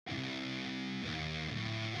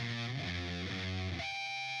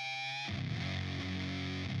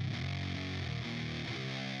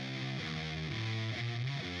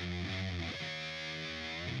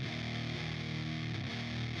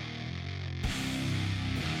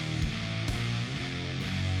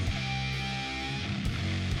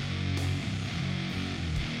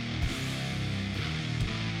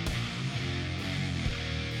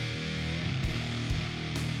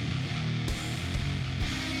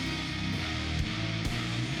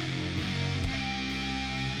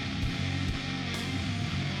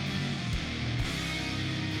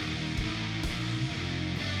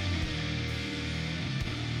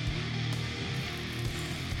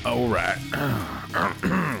All right.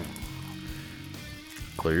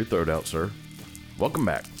 Clear your throat out, sir. Welcome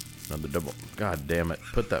back. Another double. God damn it.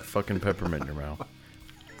 Put that fucking peppermint in your mouth.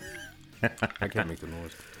 I can't make the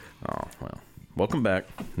noise. Oh, well. Welcome back.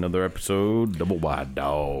 Another episode, Double Wide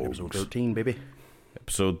Dogs. Episode 13, baby.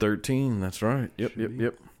 Episode 13, that's right.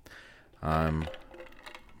 Yep. I'm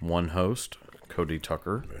one host, Cody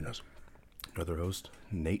Tucker. Very nice. Another host,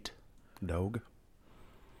 Nate Dog.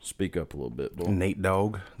 Speak up a little bit, boy. Nate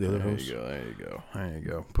Dog, the other There host. you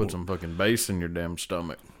go. Put some fucking bass in your damn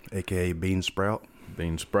stomach. AKA Bean Sprout.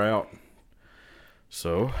 Bean Sprout.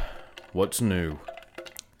 So, what's new?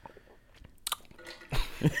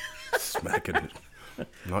 Smacking it.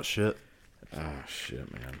 Not shit. Ah,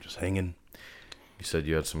 shit, man. Just hanging. You said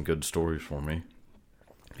you had some good stories for me.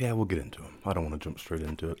 Yeah, we'll get into them. I don't want to jump straight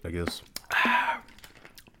into it, I guess.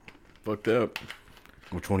 Fucked up.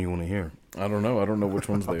 Which one do you want to hear? I don't know. I don't know which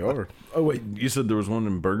ones they are. Oh, wait. You said there was one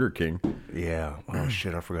in Burger King. Yeah. Oh,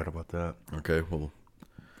 shit. I forgot about that. Okay, well.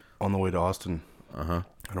 On the way to Austin. Uh-huh.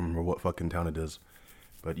 I don't remember what fucking town it is.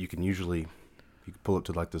 But you can pull up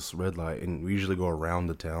to like this red light, and we usually go around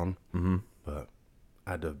the town. Mm-hmm. But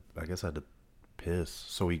I guess I had to piss.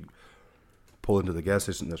 So we pull into the gas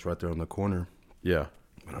station that's right there on the corner. Yeah.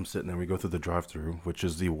 And I'm sitting there. We go through the drive-thru, which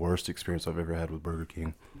is the worst experience I've ever had with Burger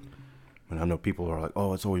King. And I know people are like,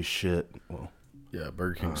 "Oh, it's always shit." Well, Yeah,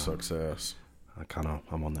 Burger King sucks ass.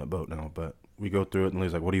 I'm on that boat now. But we go through it, and the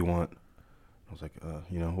lady's like, "What do you want?" I was like,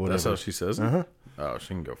 whatever. That's how she says it? Uh-huh. Oh, she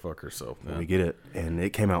can go fuck herself, man. We get it, and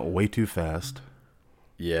it came out way too fast.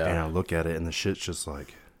 Yeah. And I look at it, and the shit's just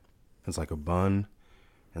like, it's like a bun,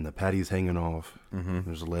 and the patty's hanging off. Mm-hmm.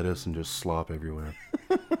 There's lettuce and just slop everywhere.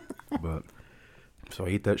 But so I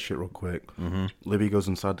eat that shit real quick. Mm-hmm. Libby goes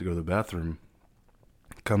inside to go to the bathroom,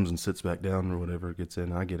 comes and sits back down or whatever, gets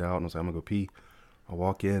in. I get out, and I was like, I'm gonna go pee. I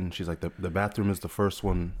walk in. She's like, the bathroom is the first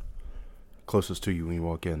one closest to you when you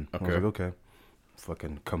walk in. Okay. I was like, okay.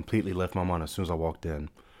 Fucking completely left my mind as soon as I walked in.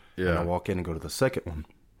 Yeah. And I walk in and go to the second one.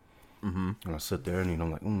 Mm-hmm. And I sit there, and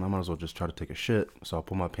I'm like, I might as well just try to take a shit. So I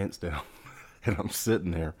pull my pants down, and I'm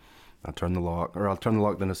sitting there. I'll turn the lock,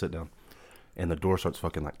 then I sit down. And the door starts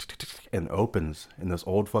fucking like, and opens, and this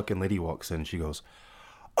old fucking lady walks in, and she goes,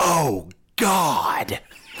 "Oh, God!"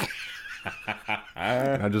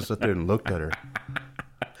 And I just sat there and looked at her.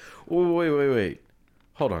 Wait.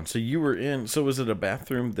 Hold on. So was it a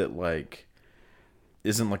bathroom that, like,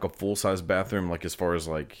 isn't like a full-size bathroom, like, as far as,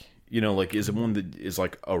 like, like, is it one that is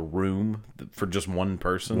like a room for just one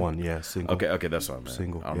person? One, yeah, single. Okay, that's what I meant.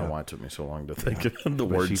 Single, I don't know why it took me so long to think of the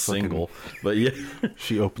But word single. But yeah.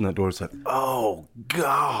 She opened that door and said, "Oh,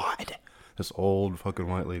 God." This old fucking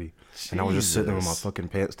white lady. And I was just sitting there with my fucking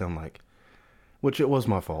pants down, like, which it was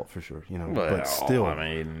my fault for sure, Well, but still, I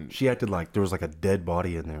mean, she acted like there was like a dead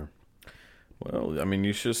body in there. well, I mean,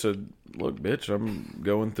 you should have said, "Look, bitch, I'm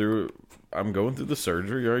going through the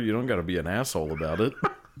surgery. Or you don't got to be an asshole about it."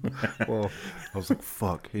 Well, I was like,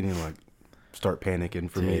 fuck. He didn't like start panicking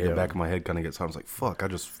for me. The Damn. back of my head kind of gets hot. I was like, fuck. I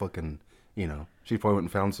just fucking, she probably went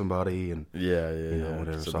and found somebody and Yeah.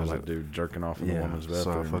 whatever. So So I was there's like, a dude jerking off in the woman's bathroom.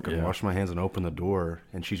 so I fucking washed my hands and opened the door,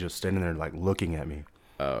 and she's just standing there like looking at me.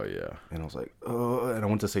 Oh yeah. And I was like, oh, and I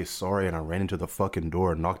went to say sorry, and I ran into the fucking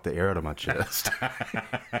door and knocked the air out of my chest.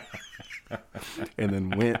 And then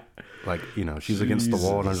went, like, she's against the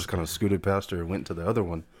wall, and I just kind of scooted past her and went to the other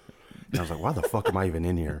one. And I was like, why the fuck am I even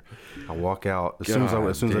in here? I walk out. As soon as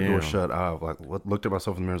the door damn. shut, I like looked at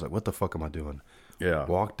myself in the mirror. I was like, what the fuck am I doing? Yeah.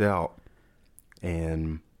 Walked out,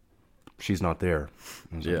 and she's not there.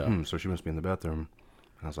 I was Yeah. like, so she must be in the bathroom.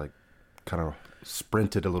 And I was like, kind of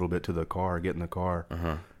sprinted a little bit to the car, get in the car.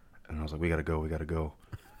 Uh-huh. And I was like, we got to go.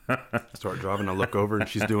 Start driving. I look over, and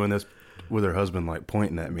she's doing this with her husband, like,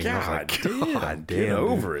 pointing at me. And I was like, God damn, get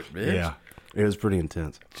over dude. it, bitch. Yeah. It was pretty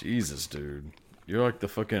intense. Jesus, dude. You're like the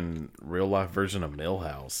fucking real life version of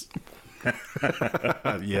Millhouse.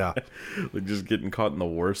 Yeah. Like, just getting caught in the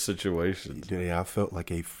worst situations. Dude, yeah, I felt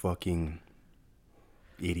like a fucking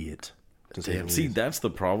idiot. to say the Damn. See, least. that's the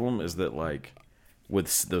problem, is that, like,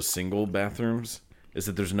 with those single bathrooms, is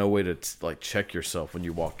that there's no way to like check yourself when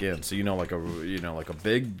you walk in. So like a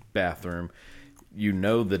big bathroom,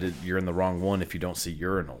 that you're in the wrong one if you don't see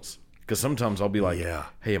urinals. Because sometimes I'll be like, Yeah.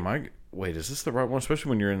 hey, wait, is this the right one? Especially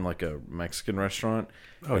when you're in like a Mexican restaurant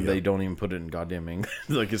and yeah. they don't even put it in goddamn English.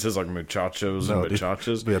 Like, it says like muchachos No, and dude,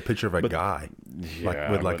 muchachas. be a picture of a guy, with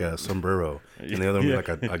a sombrero, and the other one like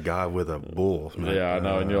a guy with a bull. I'm like, Yeah, I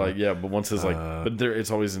know, and you're like, yeah, but once it's like, but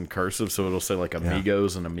it's always in cursive, so it'll say like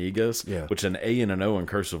amigos and amigas, Yeah. which an A and an O in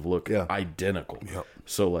cursive look Yeah. identical. Yep.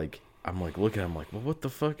 So like, I'm like looking, I'm like, well, what the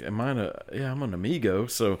fuck? Am I I'm an amigo.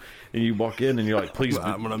 So, and you walk in and you're like, please,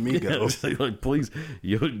 I'm an amigo. Yeah, like, please,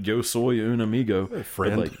 yo soy un amigo.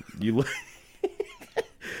 Friend. But like, you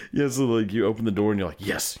yeah, so like you open the door and you're like,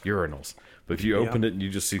 yes, urinals. But if you open it and you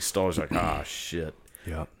just see stalls, you're like, ah, shit.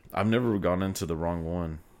 Yeah. I've never gone into the wrong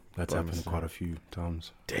one. That's happened quite a few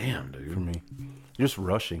times. Damn, dude. For me. Just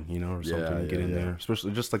rushing, or something to get in there.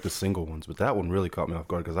 Especially just like the single ones. But that one really caught me off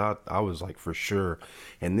guard because I was like, for sure.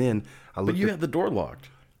 And then I looked But you had the door locked.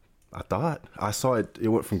 I thought. I saw it. It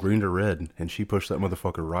went from green to red. And she pushed that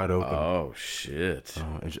motherfucker right open. Oh, shit.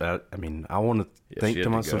 I mean, I want to think she to had to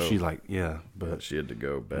myself, go. she's like, yeah. But She had to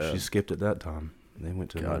go bad. she skipped it that time. They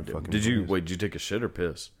went to another God damn. fucking Did you, place. wait, did you take a shit or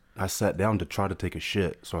piss? I sat down to try to take a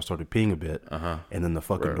shit. So I started peeing a bit. And then the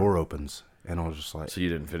fucking door opens. And I was just like, So you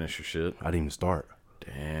didn't finish your shit? I didn't even start.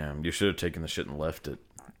 Damn, you should have taken the shit and left it.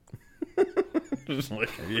 Just like,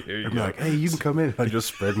 here you I'm go. like, hey, you can come in. I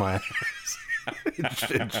just spread my ass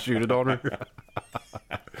and shoot it on her.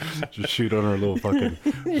 Just shoot on her little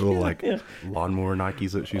like lawnmower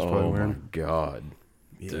Nikes that she's probably Oh my wearing. god,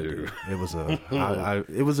 Yeah, dude. it was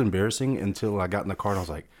it was embarrassing until I got in the car and I was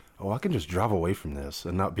like, oh, I can just drive away from this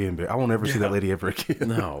and not be embarrassed. I won't ever see that lady ever again.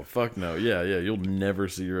 No, fuck no. Yeah, you'll never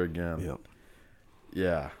see her again. Yep.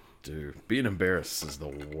 Yeah, dude. Being embarrassed is the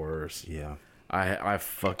worst. Yeah. I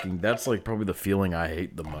fucking, that's like probably the feeling I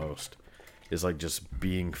hate the most. Is like just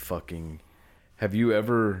being fucking. Did you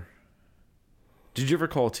ever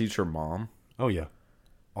call a teacher mom? Oh yeah.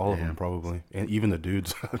 All of them probably, and even the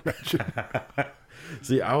dudes. I imagine.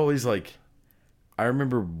 See, I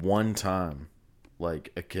remember one time,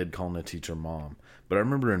 like a kid calling a teacher mom. But I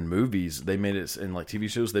remember in movies, they made it, in like TV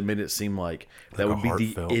shows, they made it seem like that would be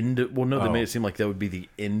heartfelt. the end. Well, no, they Oh. made it seem like that would be the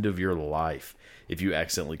end of your life if you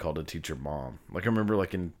accidentally called a teacher mom. Like I remember,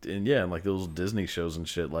 like in like those Disney shows and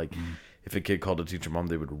shit. Like if a kid called a teacher mom,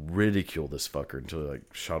 they would ridicule this fucker until he like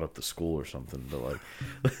shot up the school or something. But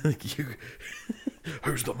like you,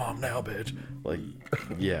 who's the mom now, bitch? Like,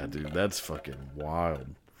 yeah, dude, that's fucking wild.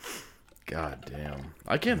 God damn.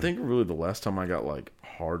 I can't think of really the last time I got like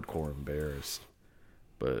hardcore embarrassed.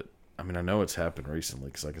 But I mean, I know it's happened recently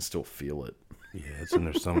because I can still feel it. Yeah, it's in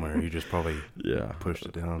there somewhere. You just probably Yeah. pushed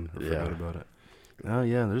it down or Yeah. forgot about it. Oh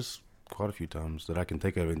yeah, there's quite a few times that I can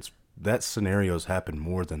think of. That scenario's happened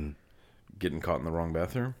more than Getting caught in the wrong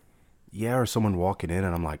bathroom. or someone walking in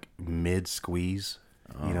and I'm like mid squeeze,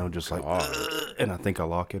 just like, and I think I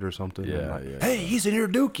lock it or something. and I'm Yeah, like, yeah. hey, he's in here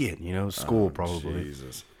duking. School probably.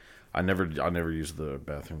 Jesus. I never used the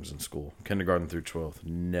bathrooms in school. Kindergarten through 12th.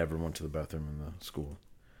 Never went to the bathroom in the school.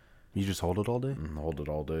 You just hold it all day. And hold it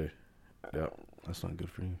all day. Yep. That's not good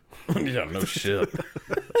for you. Yeah, no shit.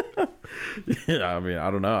 Yeah, I mean,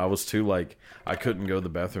 I don't know. I was too like, I couldn't go to the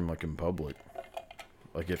bathroom like in public.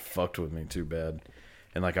 Like it fucked with me too bad.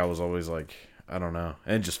 And like I was always like, I don't know.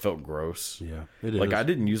 And it just felt gross. Yeah, it is. Like I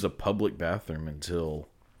didn't use a public bathroom until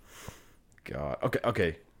God.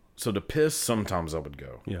 Okay. So to piss, sometimes I would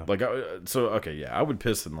go. Yeah. Like I would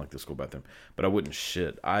piss in like the school bathroom, but I wouldn't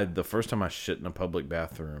shit. The first time I shit in a public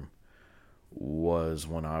bathroom was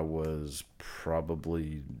when I was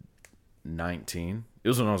probably 19. It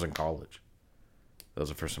was when I was in college. That was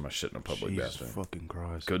the first time I shit in a public Jesus bathroom. fucking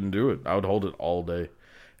Christ. Couldn't do it. I would hold it all day,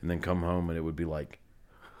 and then come home, and it would be like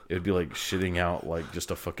shitting out like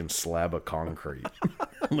just a fucking slab of concrete.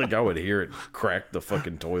 Like I would hear it crack the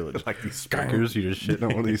fucking toilet. Like these speakers, you just shitting on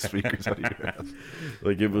one of these speakers out of your ass.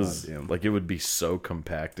 Like it was Goddamn. like it would be so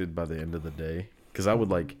compacted by the end of the day because I would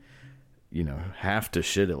like, have to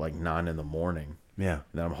shit at like 9 a.m. Yeah. And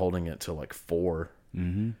then I'm holding it till like 4.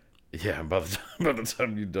 Mm-hmm. Yeah, and by the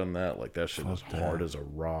time you've done that, like that shit was hard as a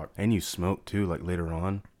rock. And you smoke too, like later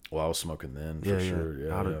on. Well, I was smoking then for sure.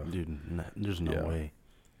 Yeah, Dude, there's no way.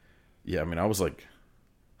 Yeah, I mean, I was like,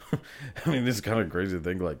 I mean, this is kind of crazy to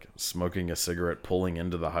think, like, smoking a cigarette pulling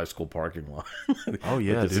into the high school parking lot. Oh,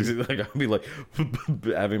 yeah, dude. Like, I'd be, like,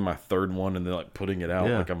 having my third one and then, like, putting it out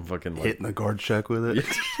Yeah. like I'm fucking, like... Hitting the guard check with it.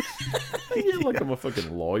 Yeah, like I'm a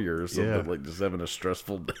fucking lawyer or something, Yeah. like, just having a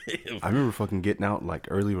stressful day. I remember fucking getting out like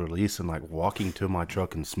early release and like walking to my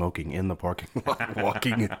truck and smoking in the parking lot,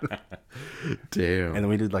 walking in. Damn. And then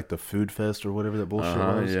we did like the food fest or whatever that bullshit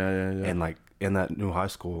was. Yeah. And like in that new high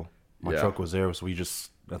school, my Yeah. truck was there, so we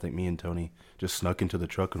just, I think me and Tony just snuck into the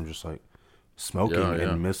truck and just like smoking. Yeah, yeah.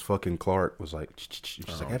 And Miss fucking Clark was like, she's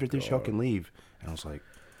like, after this y'all can leave. And I was like,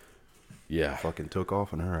 Yeah. fucking took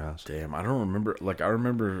off on her ass. Damn, I don't remember. Like, I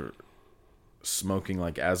remember smoking,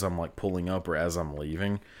 like, as I'm, like, pulling up or as I'm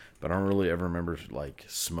leaving. But I don't really ever remember, like,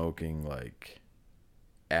 smoking, like,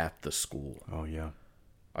 at the school. Oh yeah.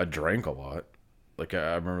 I drank a lot. Like,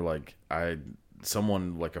 I remember, like,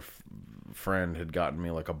 someone, like, friend had gotten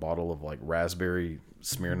me like a bottle of like raspberry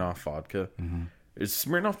Smirnoff vodka. Is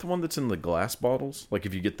Smirnoff the one that's in the glass bottles? Like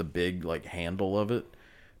if you get the big like handle of it,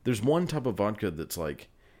 there's one type of vodka that's like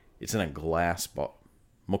it's in a glass bottle.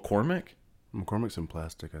 McCormick. McCormick's in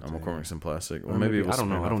plastic. I think. McCormick's in plastic. Well, Or maybe it was I don't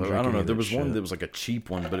know. Smirnoff. I don't drink any know. of There that was one shit. that was like a cheap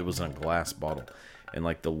one, but it was in a glass bottle, and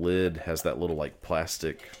like the lid has that little like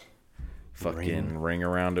plastic fucking ring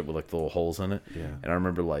around it with like the little holes in it. Yeah. And I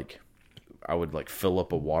remember like I would like fill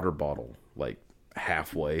up a water bottle like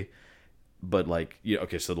halfway, but like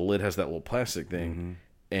okay, so the lid has that little plastic thing,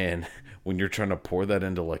 and when you're trying to pour that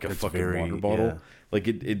into like a fucking water bottle, like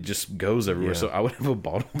it just goes everywhere. Yeah. So I would have a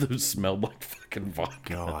bottle that smelled like fucking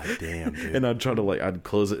vodka. God damn, dude. And I'd try to I'd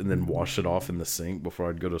close it and then wash it off in the sink before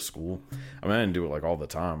I'd go to school. I mean, I didn't do it like all the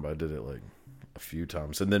time, but I did it like a few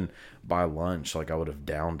times. And then by lunch, like I would have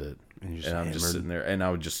downed it, And you and I'm just sitting there, and I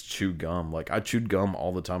would just chew gum. Like I chewed gum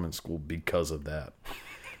all the time in school because of that.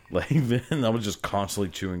 Like then I was just constantly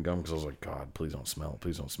chewing gum because I was like, God, please don't smell it,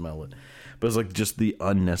 please don't smell it. But it's like just the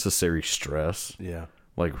unnecessary stress. Yeah.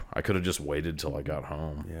 Like I could have just waited till I got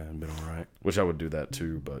home. Yeah, it'd been all right. Which I would do that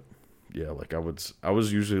too, but yeah, like I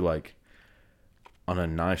was usually like on a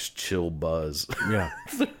nice chill buzz. Yeah.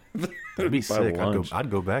 That'd be By sick. lunch. I'd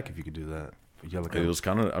go back if you could do that. If you had like It was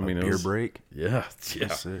kind of, I mean, it beer was, break. yeah.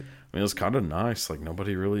 That's I it. mean, it was kind of nice. Like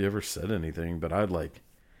nobody really ever said anything, but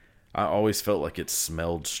I always felt like it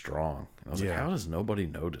smelled strong. I was like, Yeah. how does nobody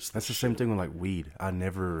notice That's the this same thing with like weed. I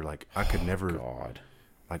could never God.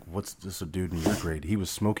 like what's this a dude in your grade? He was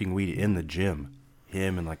smoking weed in the gym.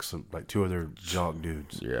 Him and like two other jock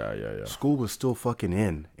dudes. Yeah. School was still fucking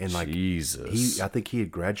in, and like Jesus. I think he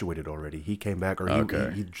had graduated already. He came back, or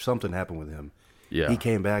Okay. he something happened with him. Yeah. He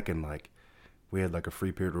came back and like we had like a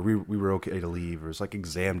free period where we were okay to leave, or it's like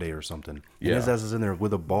exam day or something. And Yeah. his ass is in there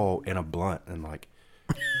with a ball and a blunt, and like,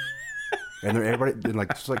 and everybody, and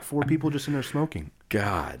like, it's like 4 people just in there smoking.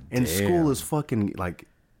 God And damn. school is fucking like,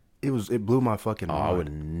 it blew my fucking Oh, mind. I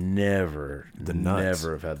would never nuts.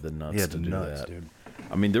 have had the nuts Yeah, to the do nuts, that. dude.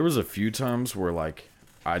 I mean, there was a few times where like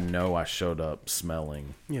I know I showed up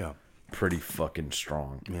smelling Yeah. pretty fucking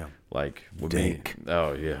strong. Yeah. Like with Dank. me.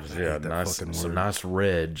 Oh yeah, yeah, that nice, fucking some word. nice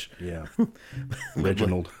reg. Yeah.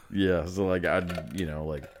 Reginald. Yeah, so like I'd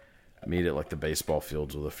like meet at like the baseball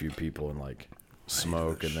fields with a few people and like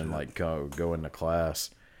smoke and then like go into class,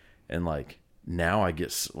 and like now I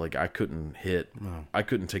get like I couldn't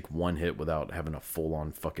take one hit without having a full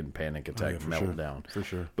on fucking panic attack for sure. meltdown. For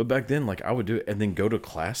sure. But back then, like I would do it and then go to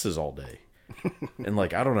classes all day. And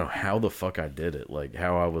like I don't know how the fuck I did it, like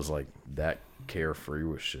how I was like that carefree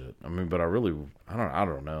with shit. I mean, but I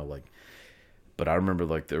don't know, like, but I remember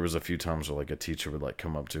like there was a few times where like a teacher would like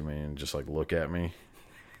come up to me and just like look at me,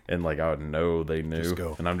 and like I would know they knew, Just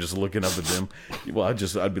go. and I'm just looking up at them. Well,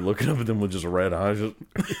 I'd be looking up at them with just red eyes,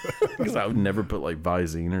 because I would never put like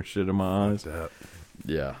Visine or shit in my eyes. That.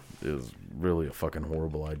 Yeah, it was really a fucking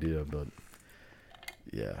horrible idea, but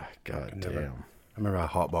yeah, god Never. damn. I remember I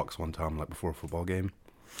hotboxed one time, like before a football game,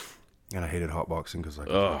 and I hated hotboxing because like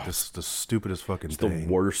Ugh. this is the stupidest fucking It's thing.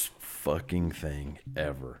 the worst fucking thing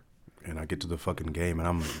ever. And I get to the fucking game and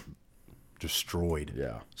I'm destroyed,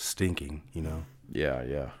 Yeah. stinking. You know, Yeah,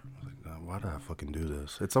 yeah. why did I fucking do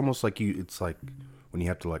this? It's almost like it's like when you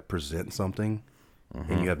have to like present something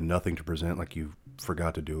and you have nothing to present, like you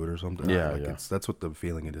forgot to do it or something. Yeah, like yeah. that's what the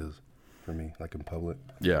feeling it is for me, like in public.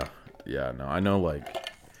 Yeah. Yeah, no, I know, like,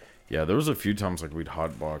 yeah, there was a few times, like, we'd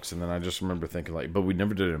hotbox, and then I just remember thinking, like, but we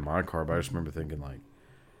never did it in my car, but I just remember thinking, like,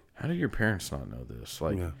 how do your parents not know this?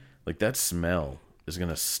 Like, Yeah. like that smell is going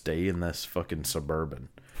to stay in this fucking Suburban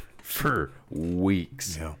for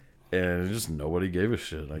weeks. Yeah. And just nobody gave a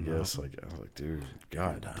shit, I guess. Like, I was like, dude,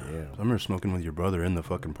 god damn. I remember smoking with your brother in the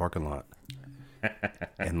fucking parking lot.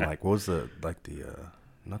 And like, what was not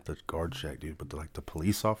the guard shack dude, but the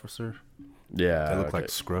police officer? Yeah. That looked okay. like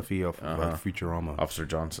Scruffy off of like Futurama. Officer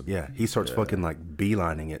Johnson. Yeah, he starts fucking like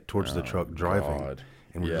beelining it towards the truck driving. God.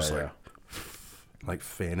 And we're Yeah, just yeah. like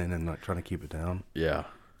fanning and like trying to keep it down. Yeah.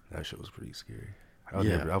 That shit was pretty scary. I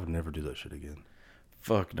would never do that shit again.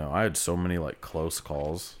 Fuck no. I had so many, like, close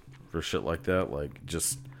calls for shit like that. Like,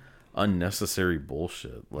 just unnecessary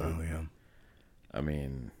bullshit. Like, Oh yeah. I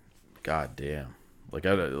mean, god damn. Like,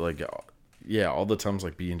 yeah, all the times,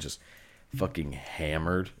 like, being just fucking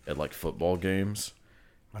hammered at, like, football games.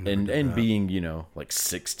 And being, you know, like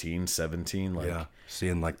 16, 17, like... Yeah,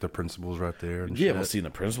 seeing like the principals right there. And Yeah, shit. well, seeing the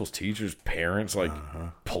principals, teachers, parents, like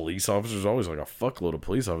police officers, always like a fuckload of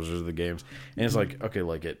police officers at the games. And it's like, okay,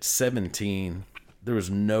 like at 17, there was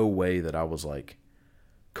no way that I was like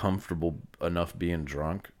comfortable enough being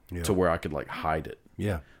drunk to where I could like hide it.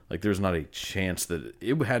 Yeah, Like there's not a chance that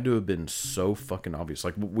it had to have been so fucking obvious.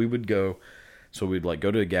 Like we would go, so we'd like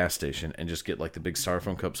go to a gas station and just get like the big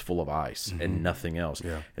styrofoam cups full of ice and nothing else,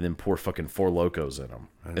 Yeah. and then pour fucking Four Locos in them,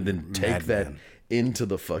 and then take that Madman. into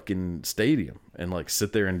the fucking stadium and like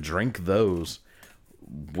sit there and drink those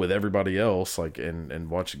with everybody else, like and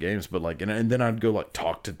watch the games. But like and then I'd go like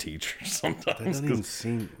talk to teachers That sometimes. doesn't even 'Cause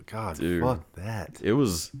seem. God, Dude. fuck that. it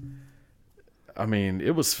was, I mean,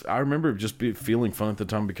 it was. I remember just feeling fun at the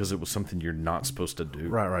time because it was something you're not supposed to do.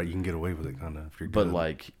 Right. You can get away with it, kind of. If you're But good.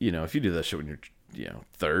 like, you know, if you do that shit when you're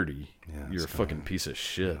 30, Yeah, you're a it's fucking piece of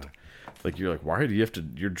shit. Like you're like, why do you have to?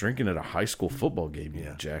 You're drinking at a high school football game, you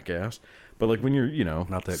Yeah. jackass. But like when you're,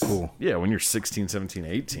 not that cool. Yeah, when you're 16, 17,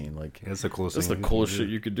 18, like Yeah, that's the coolest. that's the thing coolest you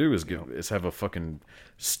shit can do. you could do is have a fucking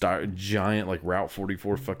giant like Route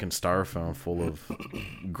 44 fucking styrofoam full of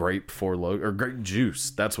grape Four Loko or grape juice.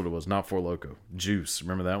 That's what it was, not Four Loko. Juice.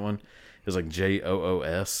 Remember that one? It was like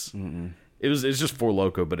JOOS. It's just Four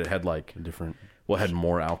Loko, but it had like Different. it had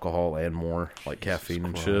more alcohol and more like caffeine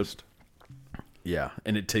and shit. Christ. Yeah,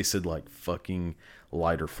 and it tasted like fucking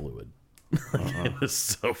lighter fluid. It was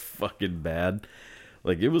so fucking bad.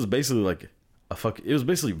 Like it was basically like it was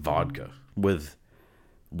basically vodka with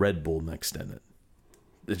Red Bull mixed in it.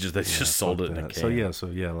 They just sold Fuck it in a that. can. So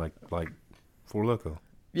yeah, like Four Loko.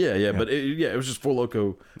 Yeah, but it was just Four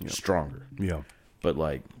Loko stronger. Yeah. But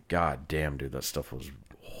like, god damn, dude, that stuff was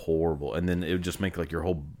horrible. And then it would just make like your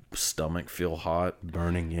whole stomach feel hot.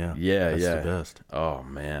 Burning. Yeah. Yeah, That's yeah. the best. Oh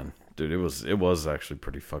man, dude, it was actually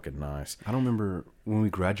pretty fucking nice. I don't remember when we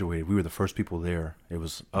graduated. We were the first people there. It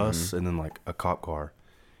was Mm-hmm. us and then like a cop car,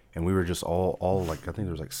 and we were just all like I think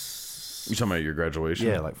there was like You talking about your graduation?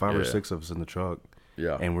 yeah, like 5 or Yeah. 6 of us in the truck.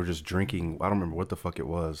 Yeah. And we're just drinking. I don't remember what the fuck it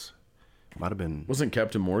was. Might have been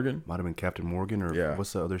Captain Morgan Captain Morgan or Yeah.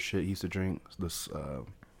 what's the other shit he used to drink? This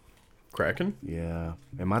Kraken? yeah,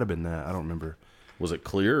 it might have been that. I don't remember. Was it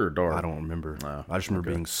clear or dark? I don't remember. Oh, I just remember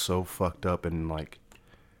okay. being so fucked up and like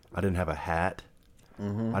I didn't have a hat.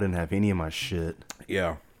 Mm-hmm. I didn't have any of my shit.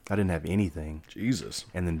 Yeah. I didn't have anything. Jesus.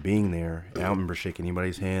 And then being there, and I don't remember shaking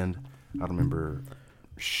anybody's hand. I don't remember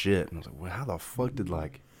shit. And I was like, well, how the fuck did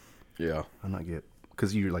like Yeah. I not get?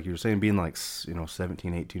 Because you like you were saying being like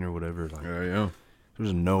 17, 18 or whatever. Like Yeah.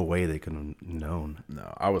 there's no way they could have known.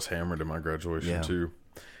 No, I was hammered in my graduation Yeah. too.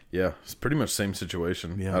 Yeah, it's pretty much same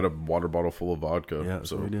situation. Yeah. I had a water bottle full of vodka. Yeah, that's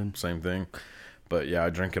so what we did. same thing. But yeah, I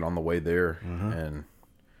drank it on the way there, Mm-hmm. and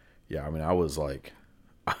yeah, I mean, I was like,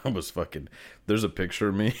 I was fucking. There's a picture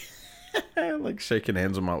of me, like shaking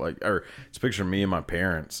hands with or it's a picture of me and my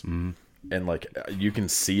parents. And like you can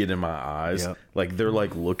see it in my eyes, Yep. like they're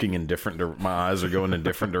like looking in different. My eyes are going in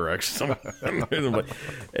different directions,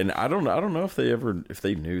 and I don't know if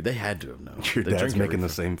they knew. They had to have known. Your They dad's drink making the everything.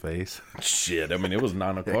 same face. Shit, I mean, it was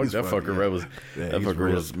 9 o'clock. he's That fucking- fucker yeah. was Yeah, that he's fucker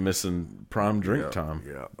ripped. was missing prime drink time.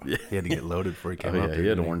 Yeah. He had to get loaded before he Oh came yeah, up. he had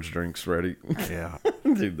didn't orange drinks ready. Yeah.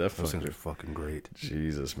 Dude, that Those things fucker. are fucking great.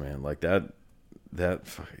 Jesus, man, like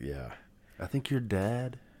yeah. I think your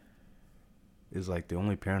dad is like the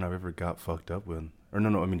only parent I've ever got fucked up with. Or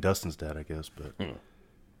no, I mean Dustin's dad, I guess, but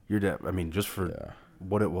your dad, I mean, just for Yeah.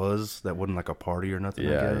 what it was, that wasn't like a party or nothing,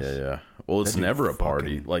 I Yeah, guess. yeah. Well, it's That dude never a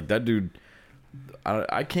party. fucking- Like that dude,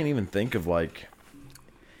 I can't even think of like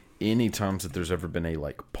any times that there's ever been a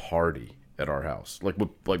like party at our house. Like with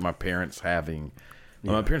like my parents having.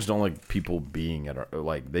 Well, my parents don't like people being at our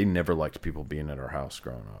like. They never liked people being at our house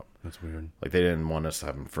growing up. That's weird. Like they didn't want us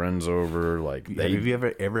having friends over. Like Have they,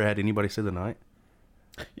 you ever had anybody stay the night?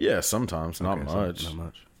 yeah, sometimes not Okay, so much. Not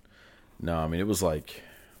much. No, I mean it was like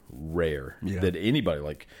rare Yeah. that anybody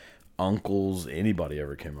like uncles anybody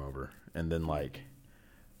ever came over, and then like,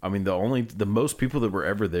 I mean the most people that were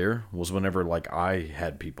ever there was whenever like I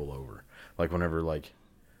had people over, like whenever like,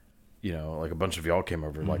 like a bunch of y'all came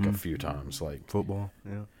over like a few times, like Football.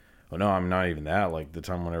 Yeah. oh no, I'm not even that, like the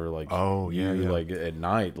time whenever like Oh, yeah, you yeah. like at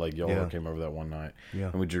night like y'all Yeah. came over that one night, Yeah.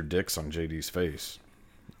 and we drew dicks on JD's face.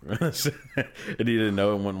 And he didn't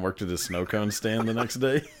know and went and worked at his snow cone stand the next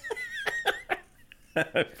day.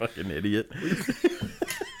 Fucking idiot.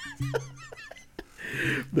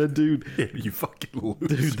 That dude, You fucking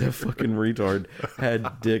loser. dude, that fucking retard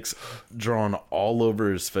had dicks drawn all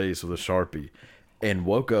over his face with a Sharpie, and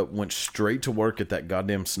woke up, went straight to work at that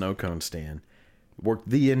goddamn snow cone stand, worked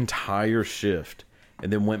the entire shift,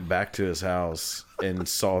 and then went back to his house and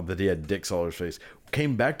saw that he had dicks all over his face.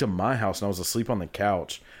 Came back to my house and I was asleep on the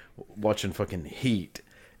couch watching fucking Heat,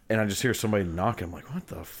 and I just hear somebody knocking. I'm like, what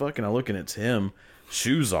the fuck? And I look and it's him,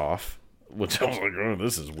 shoes off, which I was like, oh,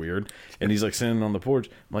 this is weird. And he's like sitting on the porch.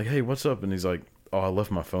 I'm like, hey, what's up? And he's like, oh, I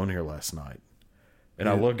left my phone here last night.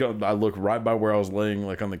 And I look right by where I was laying,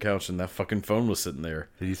 like on the couch, and that fucking phone was sitting there.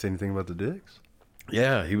 Did he say anything about the dicks?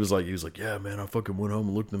 Yeah, he was like, yeah, man, I fucking went home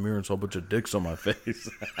and looked in the mirror and saw a bunch of dicks on my face.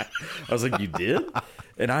 I was like, you did?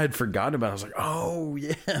 And I had forgotten about it. I was like, oh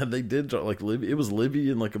yeah, they did draw, like Libby. It was Libby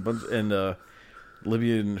and like a bunch, and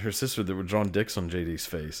Libby and her sister that were drawing dicks on JD's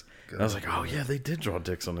face. And I was like, oh yeah, they did draw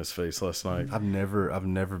dicks on his face last night. I've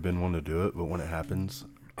never been one to do it, but when it happens,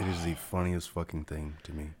 it is the funniest fucking thing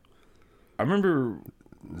to me. I remember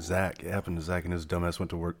Zach. It happened to Zach, and his dumbass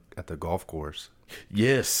went to work at the golf course.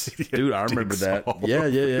 Yes, dude, I remember that. Yeah.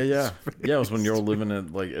 Yeah, it was when you were living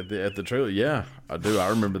at the trailer. Yeah, I do. I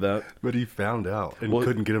remember that. But he found out and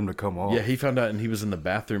couldn't get him to come off. Yeah, he found out, and he was in the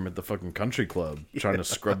bathroom at the fucking country club trying to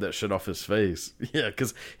scrub that shit off his face. Yeah,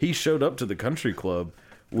 because he showed up to the country club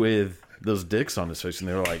with those dicks on his face, and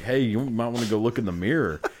they were like, "Hey, you might want to go look in the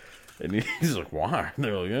mirror." And he's like, "Why?" And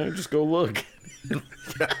they're like, "Yeah, just go look."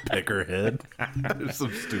 Pecker head. There's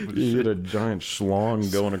some stupid He shit. had a giant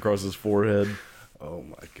schlong going across his forehead. Oh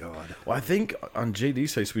my god. Well, I think on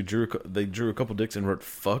JD's face they drew a couple dicks and wrote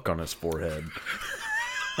 "fuck" on his forehead.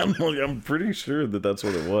 I'm pretty sure that's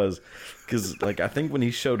what it was, because like I think when he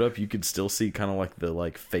showed up, you could still see kind of like the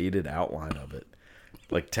like faded outline of it,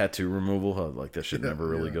 like tattoo removal. How, like that shit never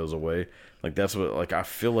really goes away. Like that's what like I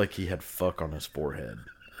feel like he had "fuck" on his forehead.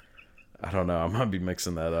 I don't know. I might be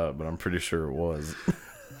mixing that up, but I'm pretty sure it was.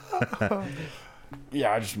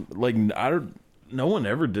 Yeah, I just like no one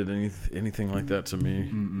ever did anything like that to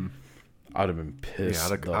me. Mm-mm. I'd have been pissed.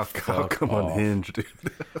 Yeah, I'll come unhinged, dude.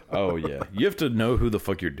 Oh yeah, you have to know who the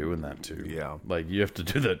fuck you're doing that to. Yeah, like you have to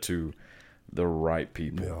do that to the right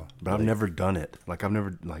people. Yeah, but I've never done it. Like I've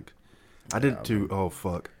never I did it to. Oh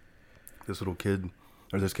fuck, this little kid.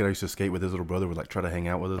 Or this kid I used to skate with, his little brother would like try to hang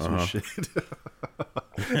out with us and shit.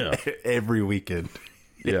 Yeah. Every weekend.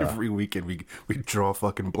 Yeah. Every weekend we draw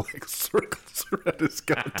fucking black circles around his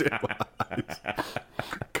goddamn eyes.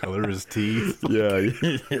 Color his teeth. Yeah.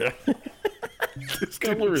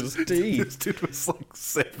 Color his teeth. This dude was like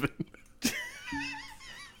 7.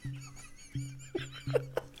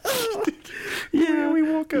 Yeah, we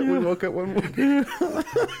woke up one morning.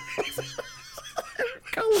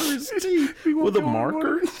 Color his teeth with a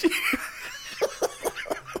marker.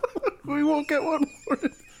 We woke up one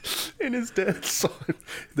morning and his dad saw him.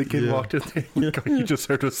 The kid walked in there. You just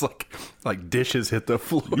heard us like dishes hit the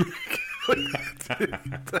floor.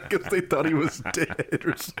 I guess they thought he was dead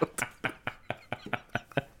or something.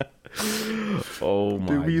 Oh my god!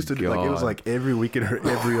 Dude, we used to do like it was like every weekend or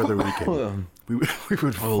every other weekend. We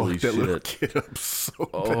would Holy fuck that little shit. kid up so bad.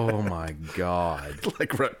 Oh my god!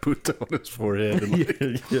 Like Raputa on his forehead.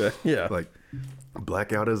 And Yeah. like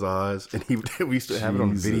black out his eyes, and we used to have it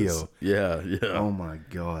on video. Yeah. Oh my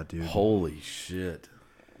god, dude! Holy shit!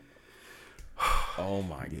 Oh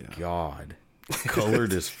my god!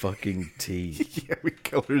 Colored his fucking teeth. Yeah, we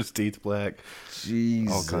colored his teeth black.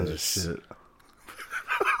 Jesus! All kinds of shit.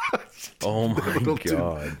 Oh my god!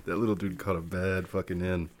 Dude, that little dude caught a bad fucking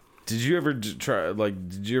end. Did you ever try? Like,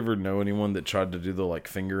 did you ever know anyone that tried to do the like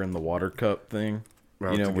finger in the water cup thing?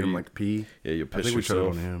 Right, you know, where you like pee. Yeah, you I piss think we tried it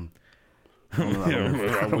yourself. on him.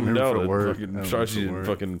 I wouldn't doubt it. Fucking tried to to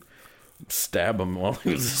fucking stab him while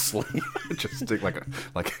he was asleep. Just stick like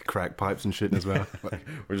crack pipes and shit in his mouth. Like,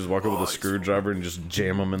 Or just walk up with a screwdriver and just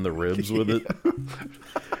jam him in the ribs with it.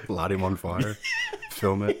 light him on fire.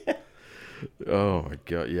 Film it. Oh my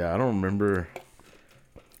god! Yeah, I don't remember.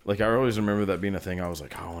 Like, I always remember that being a thing. I was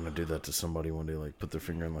like, oh, I want to do that to somebody one day. Like, put their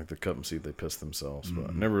finger in like the cup and see if they piss themselves. But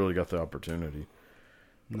I never really got the opportunity.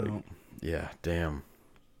 No. Like, yeah, damn.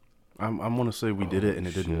 I'm gonna say we did it and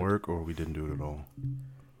it didn't work, or we didn't do it at all.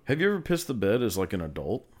 Have you ever pissed the bed as like an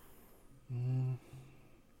adult? I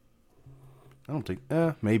don't think.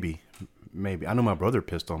 Maybe. I know my brother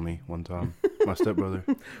pissed on me one time. My stepbrother.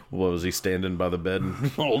 What, was he standing by the bed and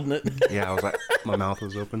holding it? Yeah, I was like, my mouth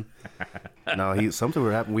was open. No, something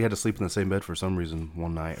would happen. We had to sleep in the same bed for some reason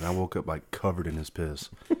one night, and I woke up like covered in his piss.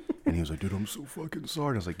 And he was like, "Dude, I'm so fucking sorry."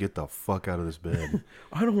 And I was like, "Get the fuck out of this bed."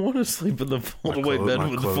 I don't want to sleep in the fold-away bed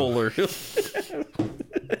with the Fuller.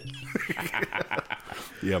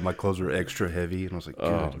 Yeah, my clothes were extra heavy, and I was like, "Good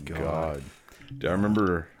Oh, God." God. Dude, I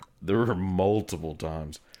remember there were multiple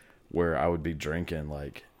times where I would be drinking,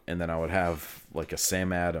 like, and then I would have, like, a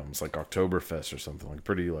Sam Adams, like, Oktoberfest or something, like,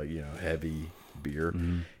 pretty, like, you know, heavy beer.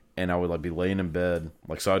 Mm-hmm. And I would, like, be laying in bed.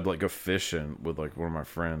 Like, so I'd, like, go fishing with, like, one of my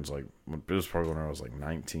friends. Like, it was probably when I was, like,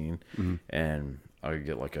 19. Mm-hmm. And I would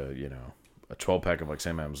get, like, a 12-pack of, like,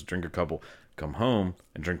 Sam Adams, drink a couple, come home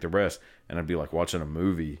and drink the rest. And I'd be, like, watching a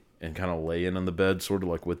movie and kind of laying in the bed, sort of,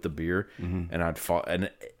 like, with the beer. Mm-hmm. And I'd fall.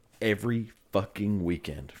 And every fucking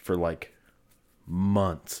weekend for, like,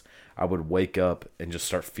 months. I would wake up and just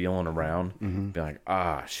start feeling around, be like,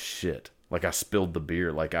 ah, shit. Like I spilled the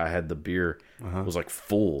beer. Like I had the beer was like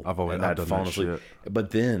full. I've done that shit.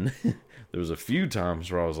 But then there was a few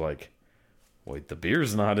times where I was like, wait, the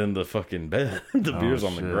beer's not in the fucking bed. The beer's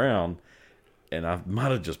on the ground. And I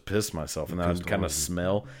might have just pissed myself. And then I'd kind of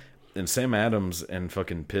smell. And Sam Adams and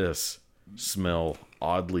fucking piss smell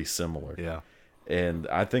oddly similar. Yeah. And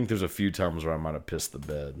I think there's a few times where I might have pissed the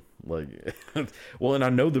bed. Like, well, and I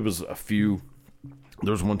know there was a few.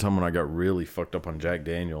 There was one time when I got really fucked up on Jack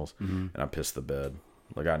Daniels, and I pissed the bed.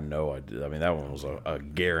 Like, I know I did. I mean, that one was a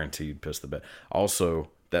guaranteed piss the bed. Also,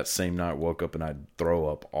 that same night, woke up and I'd throw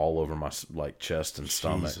up all over my like chest and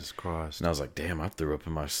stomach. Jesus Christ. And I was like, damn, I threw up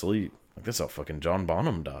in my sleep. Like, that's how fucking John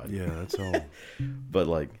Bonham died. Yeah, that's all. But,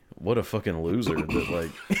 like, what a fucking loser that,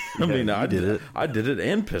 like, I mean, I did it. I did it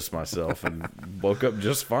and pissed myself and woke up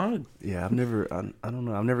just fine. Yeah, I don't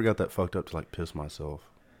know. I've never got that fucked up to, like, piss myself.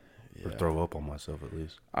 Yeah. Or throw up on myself, at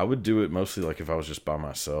least. I would do it mostly, like, if I was just by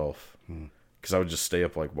myself. Because I would just stay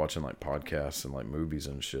up, like, watching, like, podcasts and, like, movies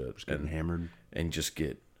and shit. Just getting hammered. And just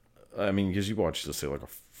get, I mean, because you watch, let's say, like,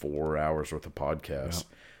 4 hours worth of podcasts.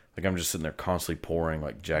 Yeah. Like, I'm just sitting there constantly pouring,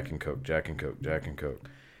 like, Jack and Coke, Jack and Coke, Jack and Coke.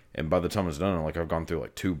 And by the time it's done, like, I've gone through,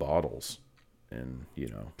 like, 2 bottles. And, you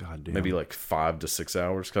know, maybe, like, 5 to 6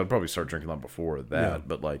 hours. Because I'd probably start drinking that before that. Yeah.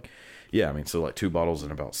 But, like, yeah, I mean, so, like, 2 bottles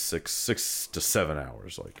in about 6 to 7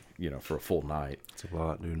 hours, like, you know, for a full night. It's a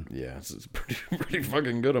lot, dude. Yeah, it's a pretty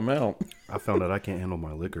fucking good amount. I found out I can't handle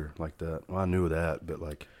my liquor like that. Well, I knew that, but,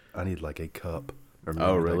 like, I need, like, a cup. Or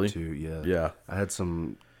maybe really? Like 2, yeah. Yeah. I had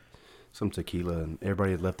some tequila, and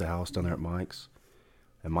everybody had left the house down there at Mike's,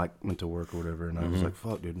 and Mike went to work or whatever, and I was like,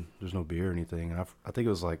 fuck, dude, there's no beer or anything. And I think it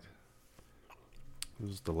was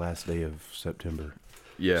the last day of September.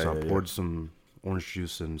 Yeah. So I poured some orange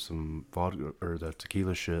juice and some vodka, or the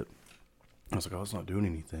tequila shit. I was like, oh, it's not doing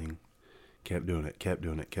anything. Kept doing it. I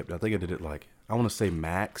think I did it, like, I want to say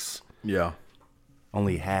max. Yeah.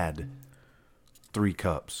 Only had 3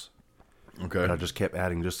 cups. Okay. And I just kept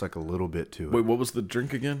adding just like a little bit to it. Wait, what was the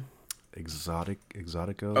drink again?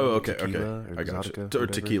 Exotico. Oh, okay, tequila, okay. I got you. Exotica, Or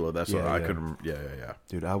tequila, that's what I yeah. couldn't. Yeah.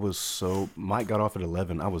 Dude, I was so. Mike got off at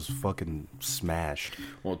 11. I was fucking smashed.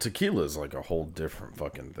 Well, tequila is like a whole different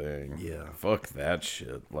fucking thing. Yeah. Fuck that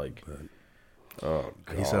shit. Like, oh,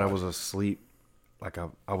 God. He said I was asleep. Like,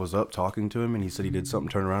 I was up talking to him, and he said he did something,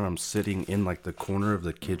 turned around, I'm sitting in, like, the corner of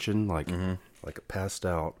the kitchen, like passed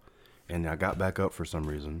out. And I got back up for some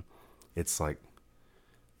reason. It's like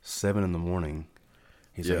 7 in the morning.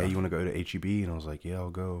 He's like, hey, you want to go to HEB? And I was like, yeah, I'll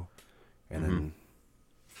go. And then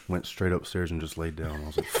went straight upstairs and just laid down. I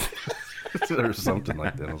was like, or something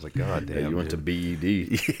like that. I was like, God damn. Yeah, you went to BED.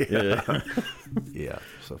 Yeah. Yeah.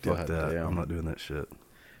 So fuck God that. damn. I'm not doing that shit.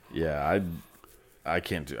 Yeah, I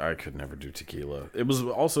could never do tequila. It was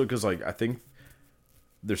also because, like, I think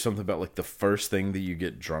there's something about, like, the first thing that you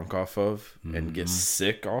get drunk off of and get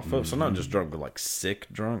sick off of. So not just drunk, but, like, sick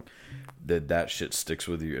drunk. That shit sticks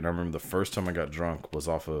with you. And I remember the first time I got drunk was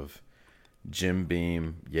off of Jim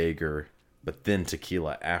Beam, Jaeger, but then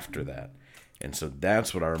tequila after that. And so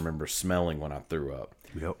that's what I remember smelling when I threw up.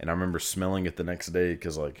 Yep. And I remember smelling it the next day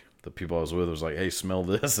because, like, the people I was with was like, hey, smell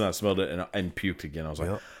this. And I smelled it and puked again. I was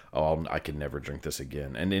like, oh, I can never drink this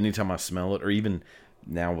again. And anytime I smell it, or even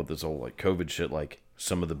now with this whole, like, COVID shit, like,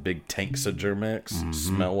 some of the big tanks of Germex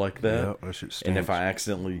smell like that. Yep, that shit stinks. And if I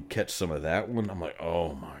accidentally catch some of that one, I'm like,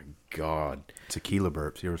 oh my God. Tequila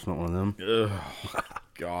burps. You ever smell one of them? Ugh,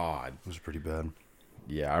 God. It was pretty bad.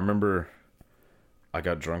 Yeah, I remember I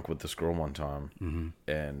got drunk with this girl one time,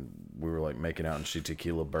 and we were, like, making out, and she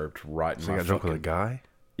tequila burped right in my So you got drunk with a guy?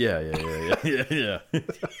 Yeah. Yeah.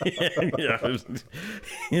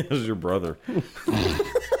 It was your brother.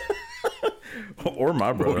 Or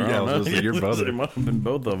my brother. Yeah, I was gonna say your brother. It might have been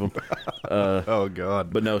both of them. Oh,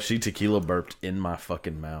 God. But no, she tequila burped in my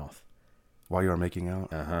fucking mouth. While you were making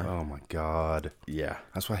out? Uh-huh. Oh, my God. Yeah.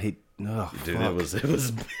 That's why I hate... Ugh, Dude, fuck.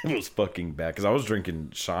 it was fucking bad. Because I was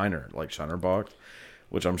drinking Shiner, like Shiner Bock,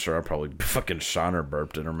 which I'm sure I probably fucking Shiner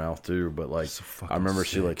burped in her mouth too. But, like, So I remember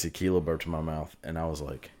she, sick. like, tequila burped in my mouth, and I was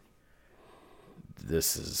like,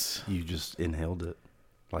 this is... You just inhaled it.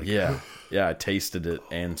 Like, Yeah, I tasted it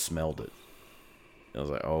and smelled it. I was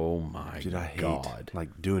like, oh my Dude, I hate God.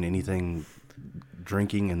 like doing anything,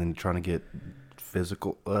 drinking and then trying to get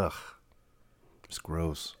physical. Ugh, it's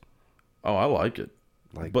gross. Oh, I like it.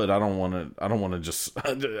 Like, But I don't want to just...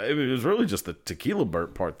 It was really just the tequila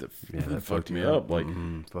burp part that, that fucked me up. Like,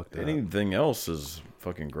 fuck that. anything else is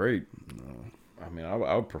fucking great. I mean,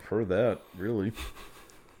 I would prefer that, really.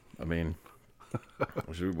 I mean,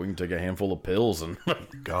 We can take a handful of pills and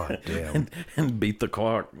God damn. and beat the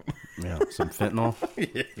clock. Yeah, some fentanyl.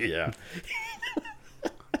 Yeah.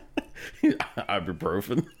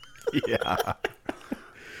 Ibuprofen. Yeah.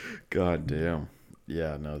 God damn.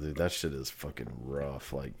 Yeah, no, dude, that shit is fucking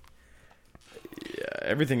rough. Like, yeah,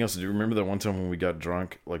 everything else. Do you remember that one time when we got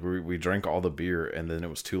drunk? Like, we drank all the beer, and then it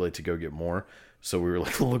was too late to go get more. So we were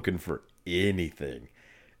like looking for anything,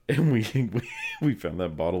 and we found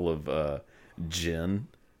that bottle of gin.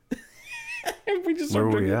 And we just Where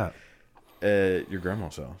started were we drinking at? at your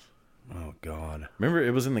grandma's house. Oh God. Remember,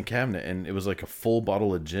 it was in the cabinet, and it was like a full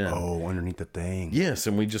bottle of gin. Oh, underneath the thing. Yes,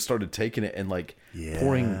 and we just started taking it and like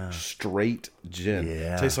pouring straight gin.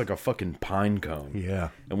 Yeah. Tastes like a fucking pine cone. Yeah.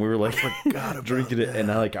 And we were like drinking it,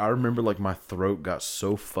 and I remember like my throat got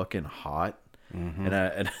so fucking hot,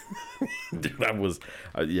 and dude, I was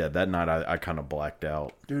that night I kind of blacked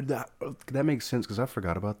out. Dude, that makes sense because I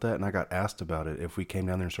forgot about that, and I got asked about it if we came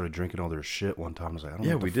down there and started drinking all their shit one time. I was like, I don't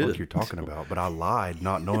know what the fuck you're talking about, but I lied,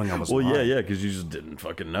 not knowing I was Well, lying. yeah, because you just didn't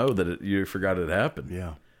fucking know that you forgot it happened.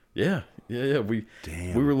 Yeah. Yeah. We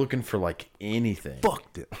were looking for like anything.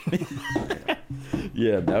 Fucked it.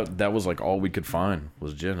 Yeah, that was like all we could find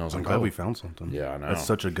was gin. I was I'm like, glad oh. we found something. Yeah, I know. That's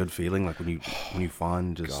such a good feeling, like when you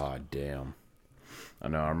find just God damn. I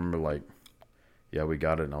know. I remember like, yeah, we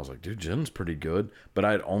got it, and I was like, dude, gin's pretty good. But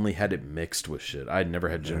I had only had it mixed with shit. I had never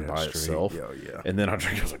had gin by straight. itself. Yeah. And then I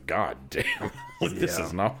drank. I was like, God damn, like, this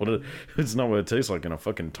is not what it's not what it tastes like in a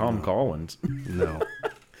fucking Tom Collins. no.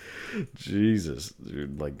 Jesus,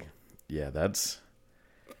 dude. Like, yeah, that's.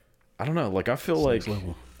 I don't know. Like, I feel Next like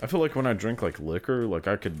level. when I drink like liquor, like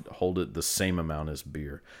I could hold it the same amount as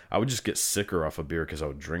beer. I would just get sicker off of beer because I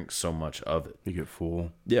would drink so much of it. You get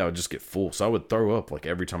full. Yeah, I would just get full. So I would throw up like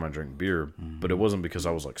every time I drank beer, but it wasn't because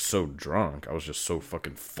I was like so drunk. I was just so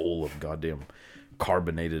fucking full of goddamn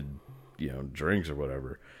carbonated, drinks or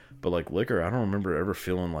whatever. But like liquor, I don't remember ever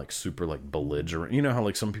feeling like super like belligerent. You know how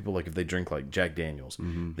like some people, like if they drink like Jack Daniels,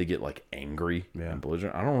 they get like angry and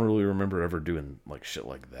belligerent. I don't really remember ever doing like shit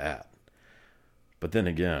like that. But then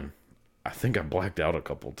again, I think I blacked out a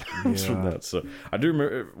couple times from that. So I do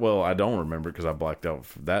remember. Well, I don't remember because I blacked out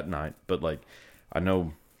that night. But like, I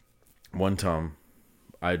know one time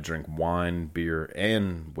I drank wine, beer,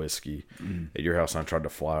 and whiskey at your house, and I tried to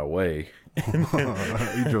fly away.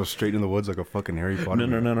 You drove straight in the woods like a fucking Harry Potter.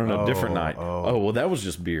 No. Different night. Oh, well, that was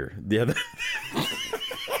just beer. Yeah.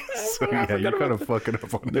 So, yeah, you're kind of fucking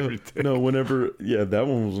up on everything. No, that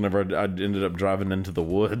one was whenever I ended up driving into the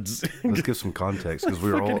woods. Let's give some context because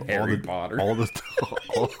we were all Harry Potter. all the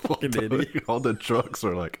trucks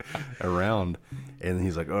are like around, and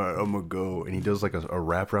he's like, all right, I'm gonna go, and he does like a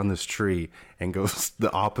wrap around this tree and goes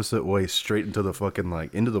the opposite way straight into the fucking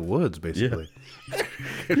like into the woods basically.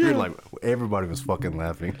 And we're like, everybody was fucking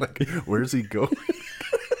laughing. Like, where's he going?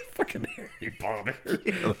 Fucking Harry Potter.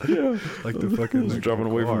 Yeah. Like the fucking He's driving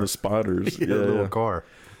away from the spiders. Yeah, little car.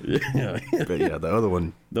 Yeah. But yeah, the other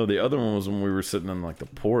one. No, the other one was when we were sitting on like the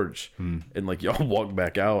porch, and like y'all walked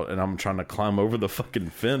back out, and I'm trying to climb over the fucking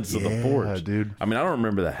fence of the porch, dude. I mean, I don't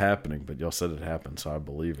remember that happening, but y'all said it happened, so I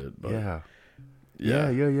believe it. But Yeah.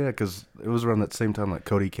 Because it was around that same time like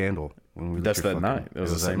Cody Candle. When we that's that night. It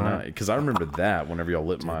was the same night. Because I remember that whenever y'all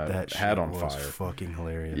lit my hat on fire. Fucking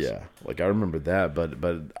hilarious. Yeah, like I remember that, but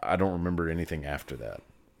I don't remember anything after that.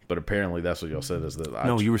 But apparently that's what y'all said is that.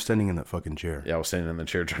 No, you were standing in that fucking chair. Yeah, I was standing in the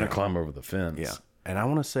chair trying to climb over the fence. Yeah, and I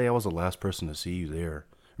want to say I was the last person to see you there. Or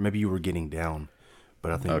maybe you were getting down,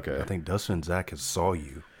 but I think Dustin and Zach saw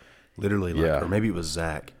you, literally. Like, or maybe it was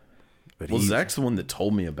Zach. But Zach's the one that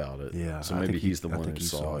told me about it. Yeah, so maybe he's the one that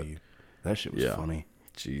saw it. You. That shit was funny.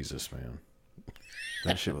 Jesus, man.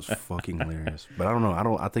 That shit was fucking hilarious. But I don't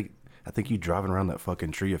know. I think you driving around that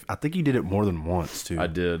fucking tree. I think you did it more than once too. I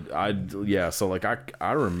did. So like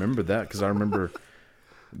I remember that because I remember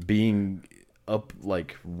being up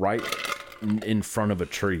like right in front of a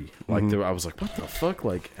tree. Like I was like, what the fuck?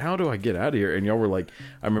 Like, how do I get out of here? And y'all were like,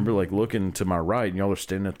 I remember like looking to my right, and y'all are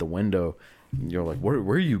standing at the window. And you're like, where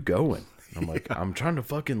are you going? And I'm like, I'm trying to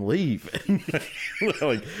fucking leave.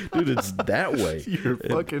 Like, dude, it's that way. You're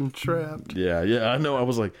fucking trapped. Yeah, I know. I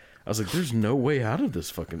was like, there's no way out of this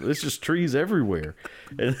fucking. It's just trees everywhere.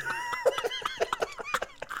 And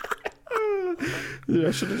dude,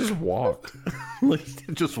 I should have just walked.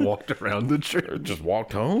 Like, just walked around the tree. Or just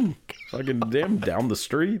walked home. Fucking damn down the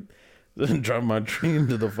street. Then drive my tree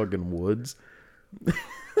into the fucking woods.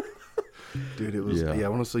 Dude, it was. Yeah, I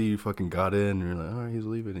want to say you fucking got in and you're like, oh, he's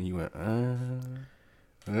leaving, and you went,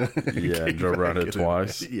 Yeah, drove around it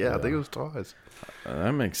twice. Yeah, I think it was twice.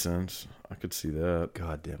 That makes sense. I could see that.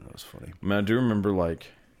 God damn, that was funny. I mean, I do remember like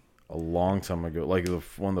a long time ago. Like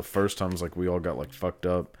one of the first times, like we all got like fucked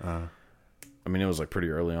up. I mean, it was like pretty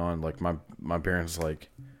early on. Like my parents like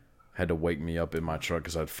had to wake me up in my truck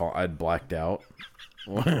because I'd blacked out,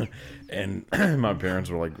 and my parents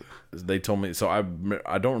were like, they told me. So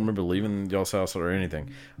I don't remember leaving y'all's house or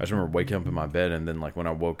anything. I just remember waking up in my bed, and then like when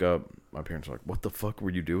I woke up, my parents were like, "What the fuck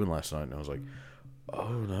were you doing last night?" And I was like,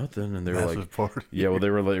 "Oh, nothing." And they were like, party. "Yeah, well, they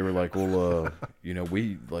were like, well, you know,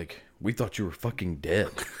 we thought you were fucking dead."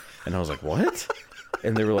 And I was like, "What?"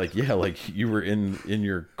 And they were like, "Yeah, like you were in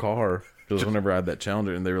your car." Because whenever I had that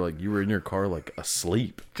Challenger, and they were like, "You were in your car like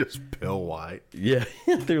asleep." Just pill white. Yeah,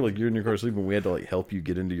 they were like, "You're in your car asleep," and we had to like help you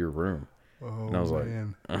get into your room. Oh, and I was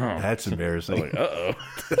man. like, That's embarrassing. like, "Uh-oh."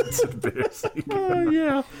 That's embarrassing.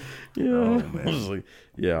 Yeah. Oh, I man. was like,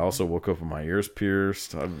 yeah. I also woke up with my ears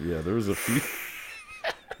pierced. Yeah, there was a few.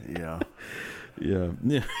 Yeah.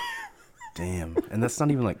 Yeah. Damn. And that's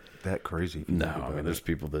not even like that crazy. If you No, think I about mean, it. there's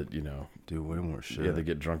people that, you know, Do way more shit. yeah, they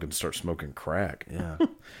get drunk and start smoking crack. Yeah.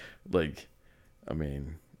 Like, I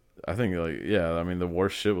mean, I think, like, yeah, I mean, the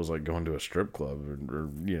worst shit was, like, going to a strip club or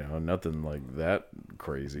you know, nothing like that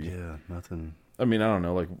crazy. Yeah, nothing. I mean, I don't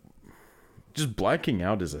know, like, just blacking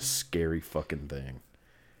out is a scary fucking thing.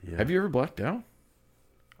 Yeah. Have you ever blacked out?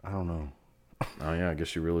 I don't know. Oh, yeah, I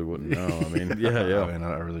guess you really wouldn't know. I mean, yeah. I mean,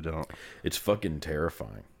 I really don't. It's fucking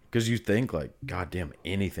terrifying. Because you think, like, goddamn,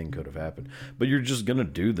 anything could have happened. But you're just going to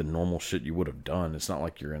do the normal shit you would have done. It's not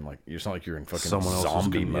like you're in, fucking Someone else is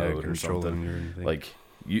zombie gonna, mode or controlling something. you or anything.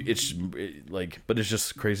 Like, but it's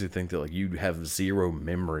just crazy to think that, like, you have zero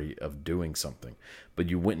memory of doing something. But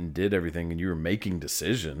you went and did everything and you were making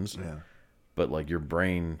decisions. Yeah. But, like, your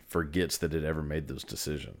brain forgets that it ever made those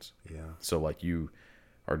decisions. Yeah. So, like, you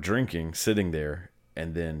are drinking, sitting there,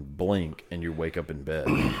 and then blink and you wake up in bed.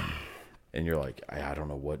 And you're like, I don't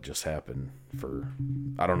know what just happened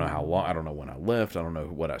I don't know how long, I don't know when I left, I don't know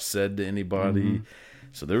what I said to anybody. Mm-hmm.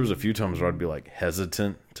 So there was a few times where I'd be like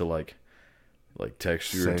hesitant to like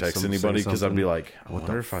text you or text anybody because I'd be like, I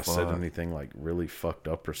wonder if I said anything like really fucked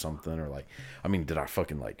up or something, or like, I mean, did I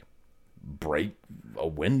fucking like break a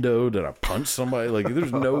window? Did I punch somebody? Like,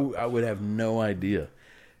 I would have no idea.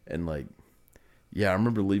 And like, yeah, I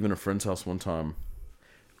remember leaving a friend's house one time.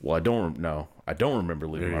 Well, I don't remember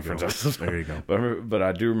leaving my friend's house. There you go. But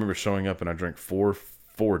I do remember showing up and I drank 4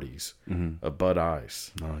 40s of Bud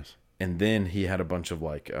Ice. Nice. And then he had a bunch of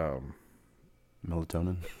like,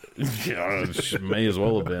 Melatonin. yeah, it may as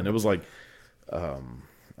well have been. It was like, I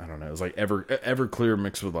don't know. It was like Everclear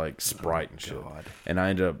mixed with like Sprite and shit. God. And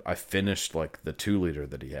I finished like the 2-liter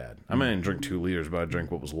that he had. I mean, I didn't drink 2 liters, but I drank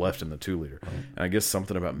what was left in the 2-liter. Right. And I guess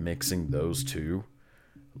something about mixing those two,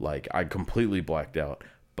 like I completely blacked out.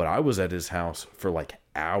 But I was at his house for like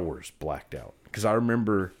hours blacked out. Because I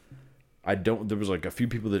remember there was like a few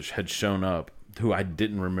people that had shown up who I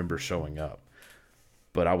didn't remember showing up.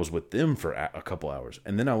 But I was with them for a couple hours.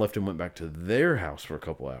 And then I left and went back to their house for a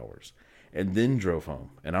couple hours. And then drove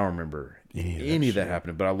home. And I don't remember any of that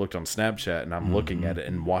happening. But I looked on Snapchat and I'm looking at it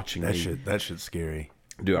and watching That shit's scary.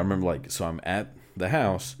 Dude, I remember like, so I'm at the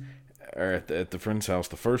house, or at the friend's house,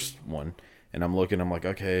 the first one. And I'm looking, I'm like,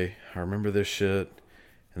 okay, I remember this shit.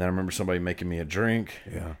 And then I remember somebody making me a drink,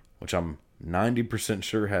 Yeah. which I'm 90%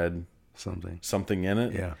 sure had something in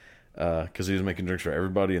it. Yeah. Because he was making drinks for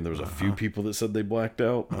everybody, and there was a few people that said they blacked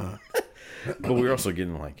out. But we were also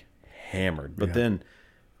getting like hammered. But then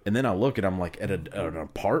I look and I'm like at an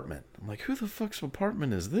apartment. I'm like, who the fuck's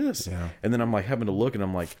apartment is this? Yeah. And then I'm like having to look, and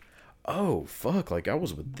I'm like, oh fuck, like I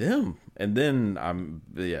was with them. And then I'm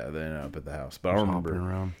up at the house, but I don't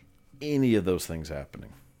remember any of those things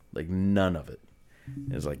happening. Like none of it.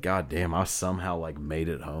 And it's like, God damn, I somehow like made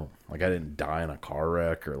it home. Like I didn't die in a car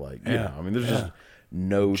wreck or like, you know, I mean, there's just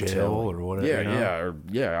no jail or whatever.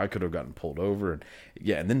 I could have gotten pulled over and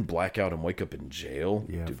then black out and wake up in jail.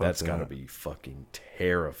 Yeah, dude, that's gotta be fucking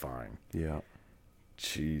terrifying. Yeah.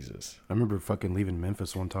 Jesus. I remember fucking leaving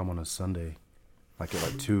Memphis one time on a Sunday, like at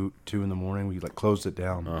like 2 in the morning. We like closed it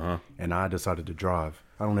down, and I decided to drive.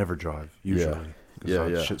 I don't ever drive usually.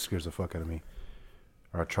 Shit scares the fuck out of me.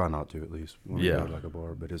 Or I try not to, at least, when we go to like a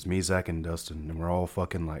bar. But it's me, Zach, and Dustin, and we're all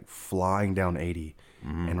fucking like flying down 80.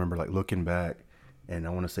 And I remember like looking back, and I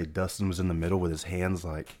want to say Dustin was in the middle with his hands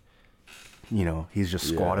like, you know, he's just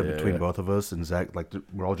squatted between both of us, and Zach, like,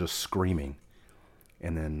 we're all just screaming.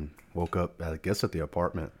 And then woke up, I guess, at the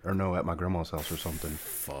apartment, or no, at my grandma's house or something.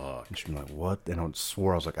 Fuck. And she's like, what? And I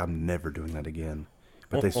swore, I was like, I'm never doing that again.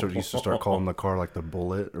 But they used to start calling the car like the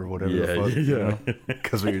Bullet or whatever the fuck, you know?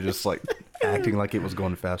 Because we were just like acting like it was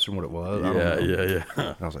going faster than what it was. Yeah.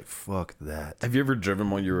 And I was like, fuck that. Have you ever driven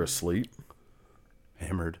while you were asleep?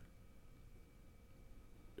 Hammered.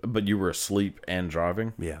 But you were asleep and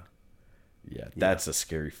driving? Yeah. Yeah, that's a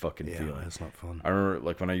scary fucking Yeah, feeling. it's not fun. I remember,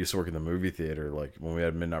 like, when I used to work in the movie theater, like, when we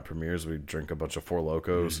had midnight premieres, we'd drink a bunch of Four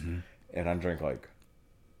Locos, and I drank, like,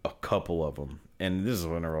 a couple of them. And this is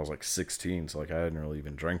whenever I was, like, 16, so, like, I hadn't really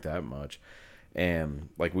even drank that much. And,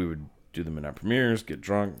 like, we would do the midnight premieres, get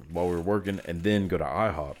drunk while we were working, and then go to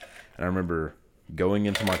IHOP. And I remember going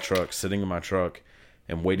into my truck, sitting in my truck,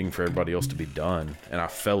 and waiting for everybody else to be done. And I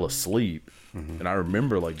fell asleep. And I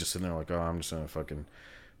remember, like, just sitting there, like, oh, I'm just going to fucking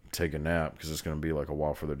take a nap because it's going to be like a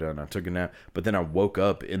while further down. I took a nap, but then I woke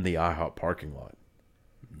up in the IHOP parking lot.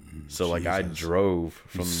 So like I drove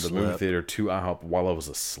from the movie theater to IHOP while I was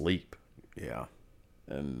asleep. Yeah.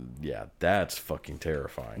 And yeah, that's fucking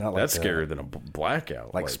terrifying. Not like that's scarier than a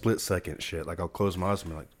blackout. Like split second shit. Like I'll close my eyes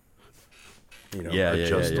and be like, you know,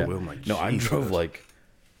 adjust the wheel. I'm like, no, I drove like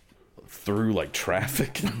through like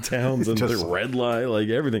traffic in towns and the red light, like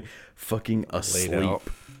everything, fucking asleep.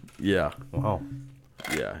 Yeah. Wow.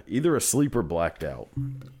 Yeah, either asleep or blacked out.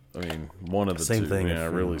 I mean, one of the same two. Thing yeah,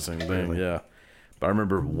 really same thing. Really. Yeah, but I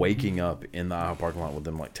remember waking up in the IHOP parking lot with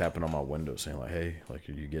them like tapping on my window, saying like, "Hey, like,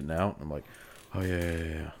 are you getting out?" And I'm like, "Oh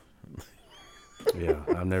yeah." Yeah,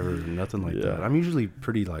 I've never nothing like that. I'm usually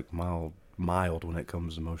pretty like mild when it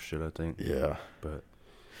comes to most shit. I think. Yeah, but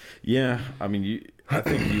yeah, I mean, I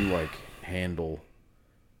think you like handle.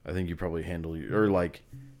 I think you probably handle or like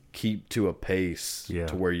keep to a pace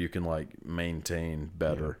to where you can like maintain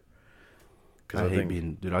better. I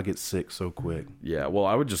hate dude, I get sick so quick. Yeah, well,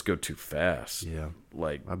 I would just go too fast. Yeah,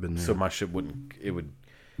 like I've been there. So my shit would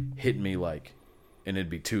hit me like, and it'd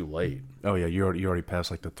be too late. Oh yeah, you already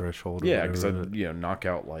passed like the threshold. Yeah, because I'd knock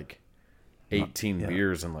out like 18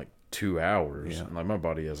 beers in like 2 hours. Yeah. And like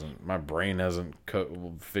my brain hasn't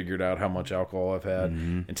figured out how much alcohol I've had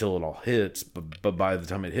until it all hits. But by the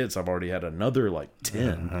time it hits, I've already had another like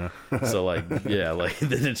 10. So like, yeah, like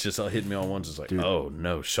then it's just hit me all once. It's like, dude, oh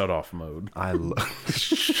no, shut off mode. I love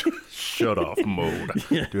shut off mode.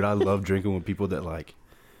 Yeah. Dude, I love drinking with people that like.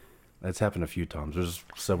 That's happened a few times. There's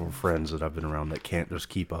several friends that I've been around that can't just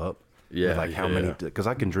keep up. Yeah, like how many? Because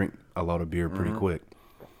I can drink a lot of beer pretty quick.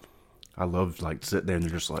 I love like sitting there and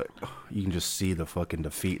they're just like, you can just see the fucking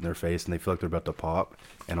defeat in their face and they feel like they're about to pop.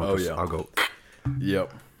 And I'll go,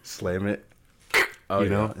 yep, slam it. You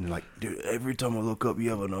know, and they're like, dude, every time I look up, you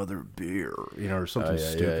have another beer, you know, or something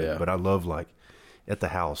stupid. Yeah. But I love like at the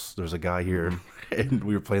house. There's a guy here, and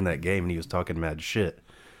we were playing that game, and he was talking mad shit.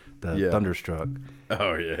 The Thunderstruck.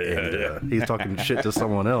 Oh yeah. He's talking shit to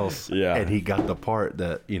someone else. Yeah, and he got the part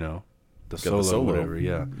that the solo, whatever.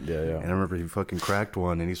 Yeah. And I remember he fucking cracked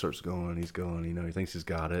one, and he starts going. He's going. He thinks he's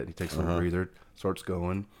got it. He takes a breather, starts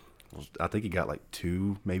going. I think he got like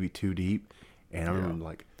maybe two deep, and I remember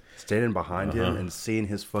like standing behind him and seeing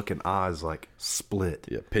his fucking eyes like split.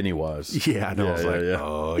 Yeah, Pennywise. Yeah, I know. I was like,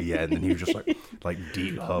 oh yeah, and then he was just like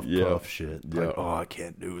deep puff shit. Yeah. Like, oh, I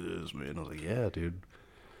can't do this, man. I was like, yeah, dude.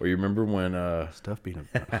 Well, you remember when stuff being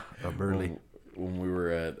a burly when we were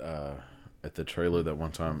at the trailer that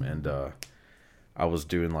one time, and I was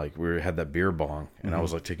doing like we had that beer bong, and I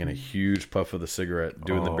was like taking a huge puff of the cigarette,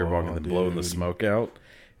 doing the beer bong, and then blowing the smoke out,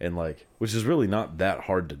 and like, which is really not that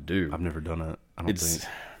hard to do. I've never done it. I don't think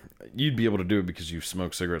you'd be able to do it because you've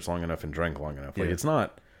smoked cigarettes long enough and drank long enough. Like it's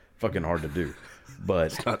not fucking hard to do, but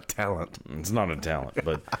it's not talent. It's not a talent,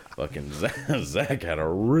 but fucking Zach had a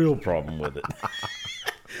real problem with it.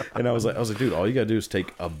 And I was like, dude, all you gotta do is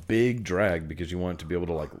take a big drag because you want it to be able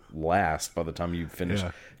to like last by the time you finish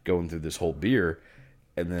going through this whole beer,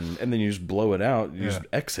 and then you just blow it out. You just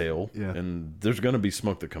exhale, and there's gonna be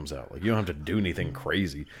smoke that comes out. Like you don't have to do anything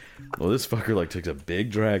crazy. Well, this fucker like takes a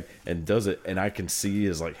big drag and does it, and I can see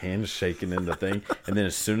his like hands shaking in the thing, and then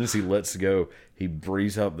as soon as he lets go, he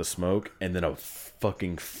breathes out the smoke, and then a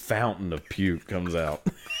fucking fountain of puke comes out.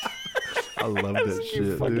 I love that shit,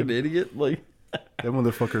 you fucking dude. Idiot, like. That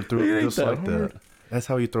motherfucker threw it just like that. That's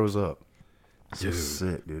how he throws up. It's just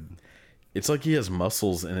sick, dude. It's like he has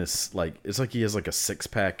muscles in his it's like he has like a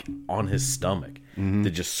 6-pack on his stomach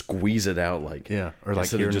that just squeeze it out like or like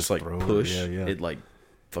instead of just like push yeah. it like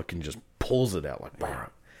fucking just pulls it out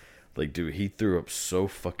like dude, he threw up so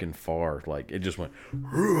fucking far, like it just went.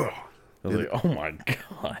 I was like, oh my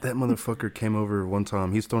god, that motherfucker came over one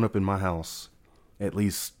time. He's thrown up in my house at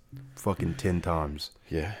least fucking 10 times.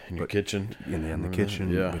 Yeah, in your kitchen. In the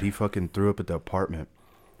kitchen. Yeah. But he fucking threw up at the apartment.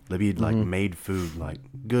 Libby had like made food, like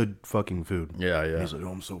good fucking food. Yeah. And he's like, oh,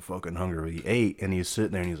 I'm so fucking hungry. He ate and he's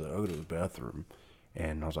sitting there and he's like, I'll go to the bathroom.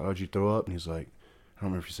 And I was like, oh, did you throw up? And he's like, I don't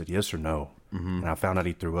remember if he said yes or no. And I found out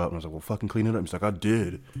he threw up and I was like, well, fucking clean it up. He's like, I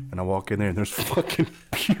did. And I walk in there and there's fucking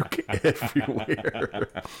puke everywhere.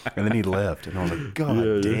 And then he left and I was like,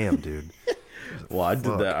 God damn, dude. Well, I did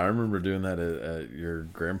Fuck. that. I remember doing that at your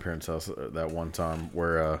grandparents' house that one time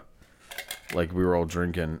where, like, we were all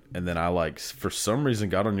drinking, and then I, like, for some reason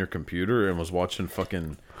got on your computer and was watching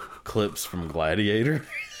fucking clips from Gladiator.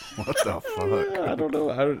 What the fuck? I don't know.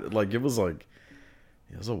 It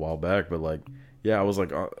was a while back, but, like, yeah, I was,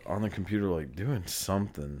 like, on the computer, like, doing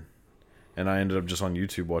something. And I ended up just on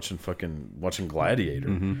YouTube watching Gladiator.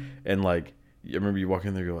 Mm-hmm. And, like, I remember you walk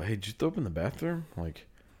in there and go, hey, did you throw up in the bathroom? Like,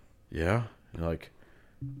 yeah. And you're like,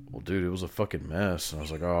 well, dude, it was a fucking mess. And I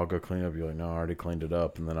was like, oh, I'll go clean it up. You're like, no, I already cleaned it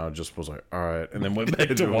up. And then I just was like, all right. And then went back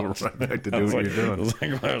to watch. Right back to do what you're doing. I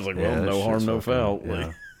was like, Yeah, well, that no harm, shit's no fucking- foul.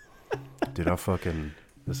 yeah. Like, Dude,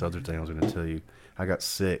 this other thing I was going to tell you. I got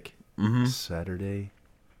sick Saturday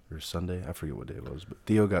or Sunday. I forget what day it was. But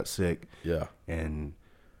Theo got sick. yeah. And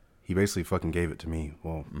he basically fucking gave it to me.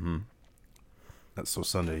 Well, that's so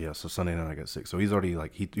Sunday, yeah. So Sunday night I got sick. So he's already,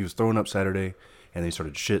 like, he was throwing up Saturday, and then he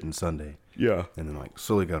started shitting Sunday. Yeah. And then, like,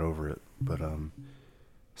 slowly got over it. But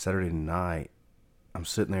Saturday night, I'm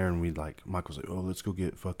sitting there, and Michael's like, oh, let's go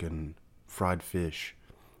get fucking fried fish.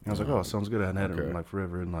 And I was like, oh, sounds good. I hadn't had it in, like,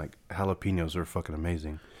 forever. And, like, jalapenos are fucking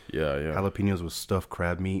amazing. Yeah, yeah. Jalapenos with stuffed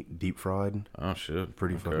crab meat, deep fried. Oh, shit.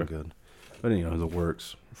 Pretty Okay. fucking good. But, you know, the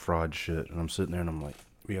works, fried shit. And I'm sitting there, and I'm like,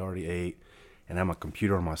 we already ate. And I have my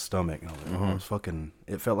computer on my stomach. And I was like, oh, it's fucking...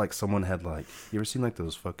 It felt like someone had, like... You ever seen, like,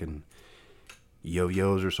 those fucking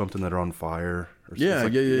yo-yos or something that are on fire? Or Yeah,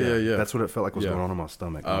 something? yeah. That's what it felt like was Yeah. going on in my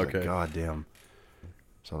stomach. I was Okay. like, God damn.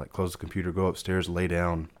 So I, like, close the computer, go upstairs, lay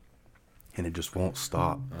down, and it just won't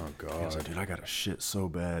stop. Oh, And I was like, God. dude, I got a shit so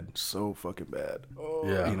bad. So fucking bad. Oh,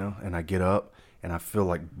 Yeah. You know? And I get up, and I feel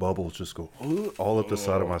like bubbles just go all up the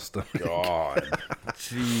side of my stomach. God.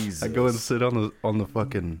 Jesus. I go and sit on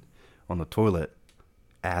the toilet,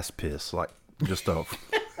 ass piss, like just a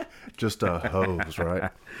hose,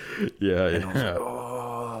 right? Yeah, And I was like, yeah.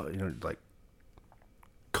 oh, you know, like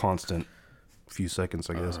constant few seconds,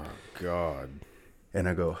 I guess. Oh, God. And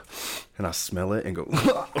I go, and I smell it and go,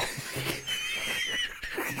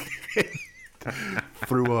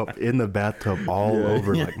 threw up in the bathtub all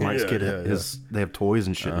over. Like Mike's kid, they have toys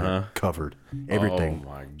and shit in there, covered, everything, Oh,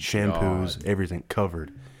 my shampoos, God. everything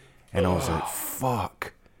covered. And I was like,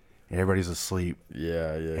 fuck. And everybody's asleep.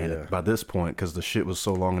 Yeah, yeah, And yeah. by this point, because the shit was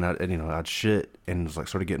so long, and I'd shit, and it was like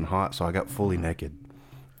sort of getting hot, so I got fully naked.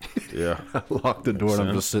 Yeah. I locked the door, Makes and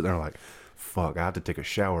I'm sense. just sitting there like, fuck, I have to take a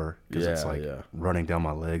shower because it's Yeah, like yeah. running down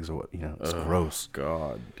my legs or what, you know, it's gross.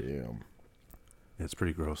 God damn. It's a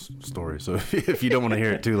pretty gross story. So if you don't want to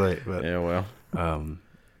hear it, too late. But Yeah, well.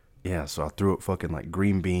 yeah, so I threw up fucking like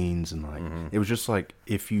green beans and like it was just like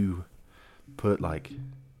if you put like,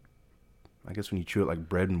 I guess when you chew it like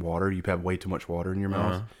bread and water, you have way too much water in your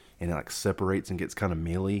mouth and it like separates and gets kind of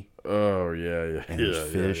mealy. Oh, yeah, yeah. And yeah,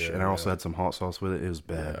 there's fish, yeah, and I also yeah. had some hot sauce with it. It was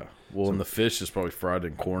bad. Yeah. Well, and the fish is probably fried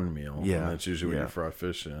in cornmeal. Yeah, And that's usually what yeah. you fry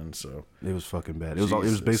fish in, so. It was fucking bad. It was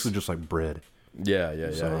Jesus. basically just like bread. Yeah, yeah,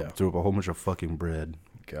 yeah, So I yeah. threw up a whole bunch of fucking bread.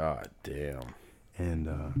 God damn. And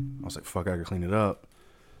I was like, fuck, I gotta clean it up.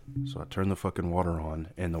 So I turned the fucking water on,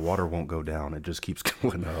 and the water won't go down. It just keeps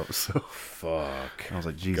going up. So Fuck. I was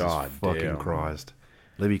like, Jesus God fucking damn. Christ.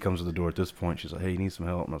 Libby comes to the door at this point. She's like, hey, you need some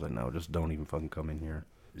help? And I was like, no, just don't even fucking come in here.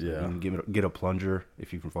 So Yeah. you can get a plunger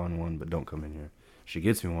if you can find one, but don't come in here. She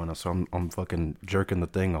gets me one, so I'm fucking jerking the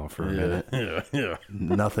thing off for a Yeah, minute. yeah, yeah.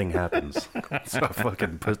 Nothing happens. So I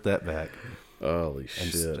fucking put that back. Holy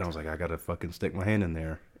And shit. I was like, I gotta fucking stick my hand in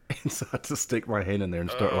there. And so I had to stick my hand in there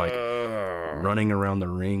and start like running around the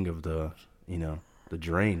ring of the, you know, the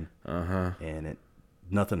drain. Uh-huh. And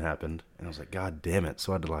nothing happened. And I was like, God damn it.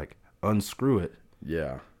 So I had to like unscrew it.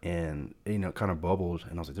 Yeah. And, you know, it kind of bubbled.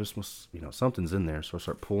 And I was like, there's, you know, something's in there. So I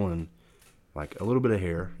start pulling like a little bit of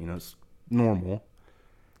hair. You know, it's normal.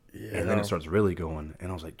 Yeah. And then it starts really going.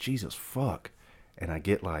 And I was like, Jesus, fuck. And I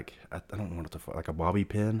get like, I don't know what the fuck, like a bobby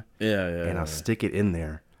pin. Yeah, yeah. And I yeah. stick it in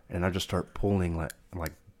there. And I just start pulling like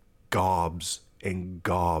gobs and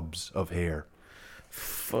gobs of hair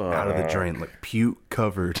Fuck. out of the drain. Like puke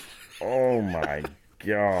covered, Oh my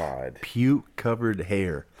God. puke covered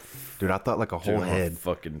hair. Dude, I thought like a whole Dude, I'm gonna head.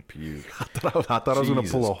 fucking puke. I thought I was going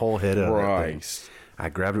to pull a whole head out of that thing. Christ. I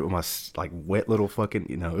grabbed it with my like wet little fucking,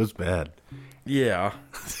 you know, it was bad. Yeah.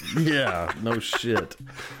 Yeah. No shit.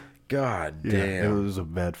 God Yeah, damn. it was a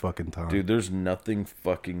bad fucking time. Dude, there's nothing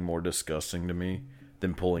fucking more disgusting to me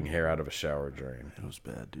than pulling hair out of a shower drain. It was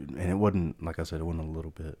bad, dude. And it wasn't, like I said, it wasn't a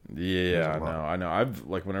little bit. Yeah, I There's a lot. know. I know. I've,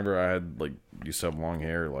 like, whenever I had, like, used to have long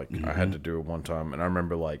hair, like, I had to do it one time. And I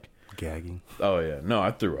remember, like, Gagging. oh, yeah. No, I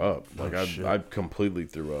threw up. Like, shit. I completely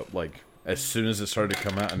threw up. Like, as soon as it started to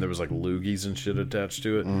come out and there was like loogies and shit attached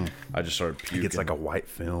to it, I just started puking. It gets like a white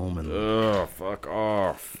film and ugh, fuck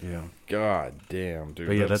off. yeah. God damn, dude.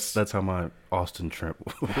 But yeah, that's how my Austin trip.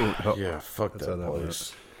 Yeah, fuck That's how that that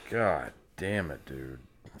place. God damn it, dude.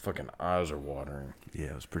 Fucking eyes are watering. Yeah,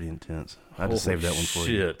 it was pretty intense. I had to save that one for you.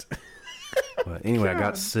 Shit. But anyway, I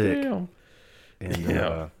got sick, Damn. and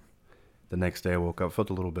Yeah. the next day I woke up, felt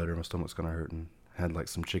a little better. My stomach's kind of hurting. Had like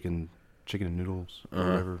some chicken and noodles or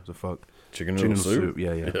whatever the fuck. Chicken noodle soup?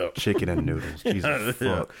 Yeah. Yeah. Chicken and noodles. Jesus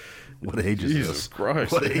Yeah. fuck. What age is Jesus this?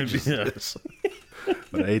 Christ, What dude. age is Yeah. this?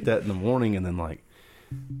 But I ate that in the morning, and then like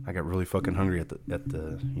I got really fucking hungry at the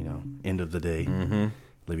end of the day. Mm-hmm.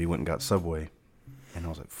 Libby went and got Subway, and I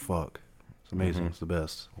was like, fuck, it's amazing. It's the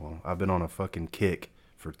best. Well, I've been on a fucking kick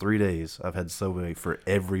for 3 days. I've had Subway for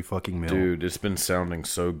every fucking meal. Dude, it's been sounding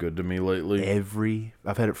so good to me lately.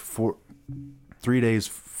 I've had it for 3 days,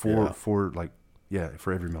 Yeah.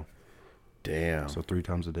 for every meal. Damn. So 3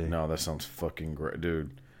 times a day. No, that sounds fucking great,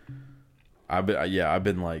 dude. I've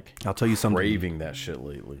been like I'll tell you something. craving that shit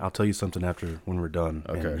lately. I'll tell you something after when we're done.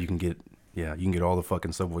 Okay. And you can get all the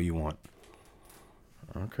fucking Subway you want.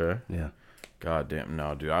 Okay. Yeah. God damn,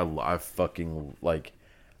 no, dude. I fucking like.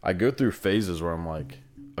 I go through phases where I'm like,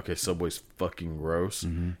 okay, Subway's fucking gross,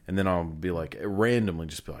 and then I'll be like, randomly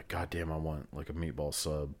just be like, God damn, I want like a meatball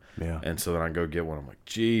sub. Yeah. And so then I go get one. I'm like,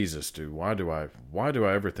 Jesus, dude, why do I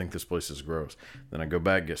ever think this place is gross? Then I go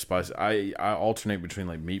back, get spicy. I alternate between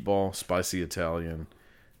like meatball, spicy Italian,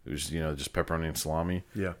 which just pepperoni and salami.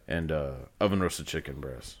 Yeah. And oven roasted chicken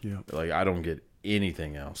breast. Yeah. Like I don't get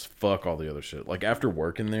anything else. Fuck all the other shit. Like after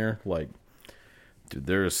working there, like, dude,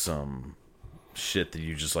 there is some shit that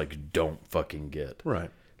you just like don't fucking get. Right.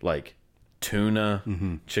 Like tuna,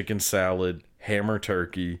 chicken salad, hammer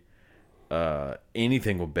turkey,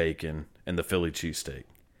 anything with bacon, and the Philly cheesesteak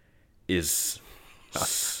is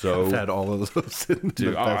so. I've had all of those.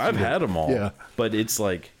 Dude, I've had them all. Yeah. But it's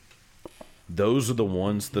like those are the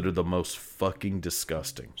ones that are the most fucking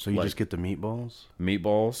disgusting. So you like, just get the meatballs?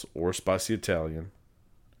 meatballs or spicy Italian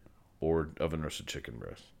or oven roasted chicken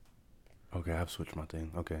breast. Okay, I've switched my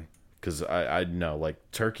thing. Okay. Because I know, like,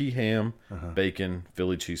 turkey, ham, bacon,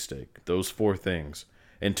 Philly cheesesteak, those 4 things,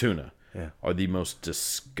 and tuna Yeah. are the most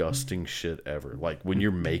disgusting shit ever. Like, when you're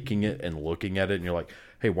making it and looking at it, and you're like,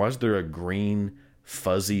 hey, why is there a green,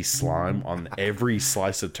 fuzzy slime on every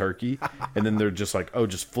slice of turkey? And then they're just like, oh,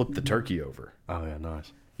 just flip the turkey over. Oh yeah,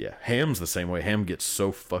 nice. Yeah, ham's the same way. Ham gets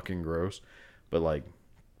so fucking gross. But, like,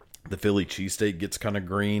 the Philly cheesesteak gets kind of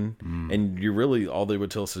green. And you really, all they would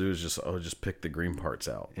tell us to do is just pick the green parts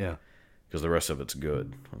out. Yeah. Because the rest of it's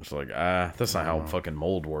good. I'm just like, that's not how fucking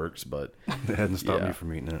mold works, but It hadn't stopped Yeah. me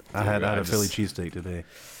from eating it. I had a just- Philly cheesesteak today.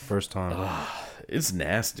 First time. it's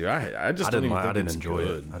nasty. I just I don't didn't even I think didn't it's enjoy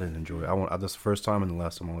good. it. I didn't enjoy it. That's the first time and the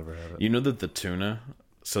last time I'll ever have it. You know that the tuna,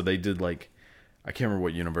 so they did like, I can't remember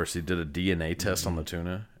what university did a DNA test on the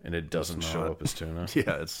tuna, and it doesn't show not. up as tuna.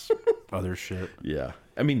 Yeah, it's other shit. Yeah.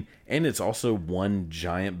 I mean, and it's also one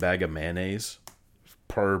giant bag of mayonnaise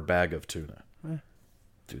per bag of tuna.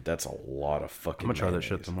 Dude, that's a lot of fucking I'm gonna try that mayonnaise.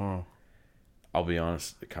 shit tomorrow. I'll be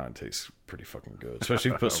honest, it kind of tastes pretty fucking good.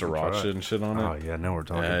 Especially if you put I'm gonna try sriracha it. and shit on it. Oh yeah, now we're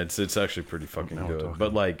talking. Yeah, it's actually pretty fucking Now we're good. talking.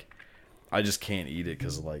 But like, I just can't eat it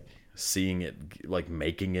because like seeing it, like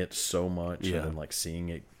making it so much, Yeah. and then like seeing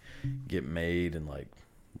it get made, and like,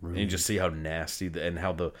 and you just see how nasty and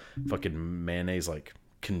how the fucking mayonnaise like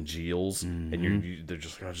congeals, and they're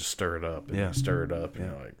just gonna just stir it up, and Yeah. you stir it up, and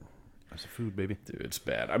you're like, That's the food, baby. dude, it's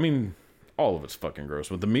bad. I mean, all of it's fucking gross,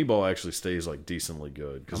 but the meatball actually stays like decently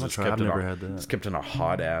good because I'm it's gonna try. kept I've in never a, had that. it's kept in a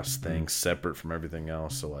hot ass thing separate from everything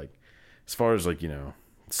else. So like, as far as like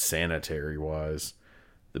sanitary wise,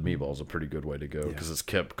 the meatball's a pretty good way to go because it's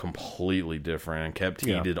kept completely different and kept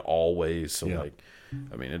Yeah. heated always. So Yeah. like,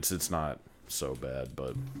 I mean, it's not so bad,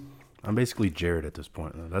 but I'm basically Jared at this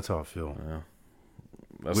point. Though. That's how I feel.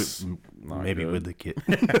 that's not Maybe good. with the kid.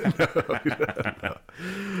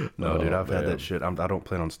 No, dude, I've had man. that shit. I don't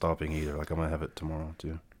plan on stopping either. Like I'm gonna have it tomorrow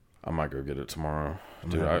too. I might go get it tomorrow,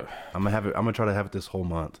 dude. I'm gonna have it. I'm gonna try to have it this whole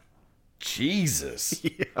month. Jesus,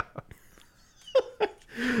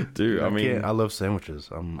 dude. I mean, I love sandwiches.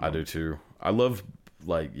 I do too. I love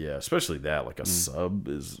especially that. Like a sub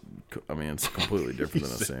is, I mean, it's completely different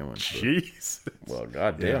than a sandwich. but- Jeez. Well,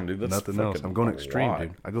 goddamn, dude, that's nothing else. fucking I'm going a extreme, lot.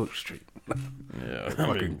 dude. I go extreme. Yeah, I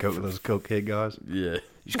Fucking mean, coke, those cokehead guys. yeah.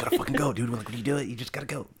 You just gotta fucking go, dude. Like when you do it, you just gotta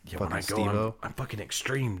go. Yeah, when I Fucking go, Steve-O. I'm fucking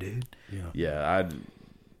extreme, dude. Yeah. Yeah,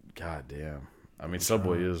 goddamn. I mean,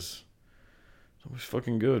 Subway's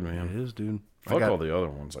fucking good, man. It is, dude. Fuck all the other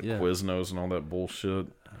ones like Yeah. Quiznos and all that bullshit.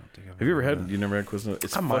 I don't think I've Have you ever had? You never had Quiznos?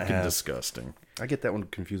 It's I might fucking have. disgusting. I get that one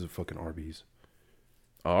confused with fucking Arby's.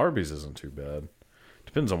 Arby's isn't too bad.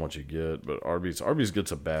 Depends on what you get, but Arby's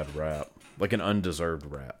gets a bad rap, like an undeserved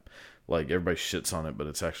rap. Like everybody shits on it, but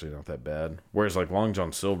it's actually not that bad. Whereas like Long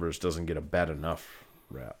John Silver's doesn't get a bad enough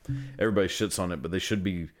rap. Everybody shits on it, but they should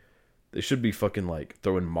be fucking like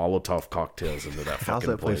throwing Molotov cocktails into that How's fucking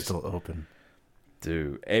that place place. still open?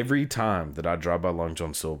 Dude, every time that I drive by Long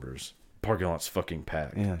John Silver's, parking lot's fucking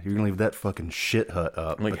packed. Yeah, you're gonna leave that fucking shit hut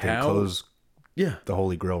up, Like but then how- close Yeah. the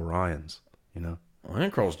Holy Grail Ryan's. You know, Well,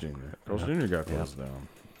 and Carl's Jr. Carl's Jr. got closed down.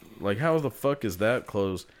 Like, how the fuck is that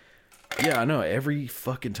closed? Yeah, I know. Every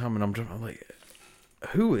fucking time, and I'm like,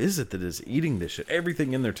 who is it that is eating this shit?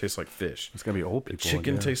 Everything in there tastes like fish. it's gonna be old people.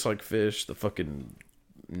 Chicken yeah. tastes like fish. The fucking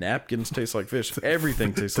napkins taste like fish.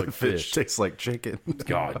 Everything tastes like fish. tastes like chicken.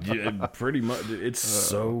 God, yeah, pretty much. It's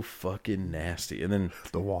so fucking nasty. And then,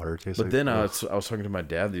 The water tastes. but like, then I was talking to my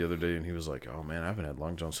dad the other day, and he was like, "Oh man, I haven't had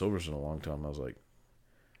Long John Silver's in a long time." I was like,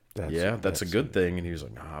 that's a good thing. And he was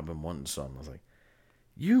like, "Nah, I've been wanting some." I was like,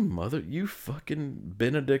 you fucking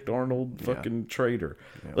Benedict Arnold fucking traitor.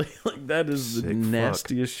 Yeah. Like that is Sick the fuck.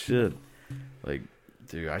 nastiest shit. Like,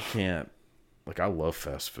 dude, I can't. Like, I love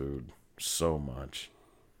fast food so much,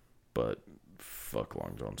 but fuck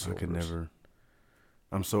Long John I Silver's. could never.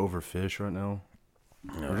 I'm so over fish right now.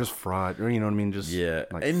 Yeah. Or just fried, or you know what I mean? Just Yeah,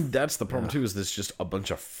 like, and that's the problem too. Is this just a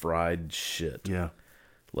bunch of fried shit? yeah,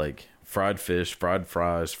 Like fried fish, fried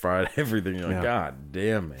fries, fried everything. You're like, Yeah. God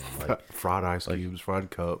damn, man! Like fried ice cubes, fried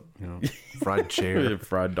cup, you know, fried chair,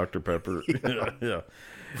 fried Dr Pepper. yeah,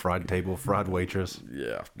 fried table, fried waitress.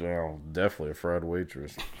 yeah. No, definitely a fried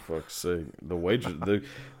waitress. Fuck's sake, the waitress.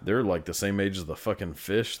 They're like the same age as the fucking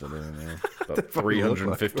fish that are in there. About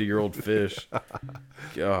 350-year-old fish.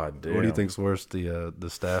 God damn. What do you think's worse, the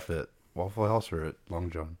staff at Waffle House or at Long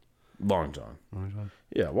John? Long John? Long John.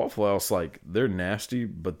 Yeah, Waffle House. Like, they're nasty,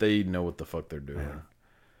 but they know what the fuck they're doing. Yeah.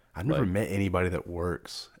 I've never met anybody that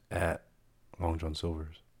works at Long John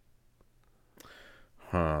Silver's.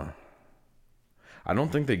 Huh. I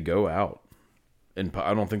don't think they go out.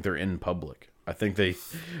 I don't think they're in public. I think they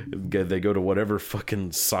go to whatever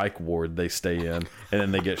fucking psych ward they stay in, and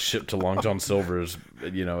then they get shipped to Long John Silver's,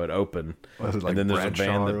 you know, at open. Was it like and then there's a Bradshaw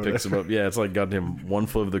van or that picks them up. Yeah, it's like goddamn One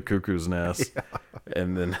Flew Over the Cuckoo's Nest.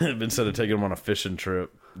 And then instead of taking them on a fishing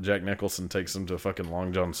trip, Jack Nicholson takes them to fucking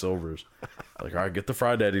Long John Silver's. Like, all right, get the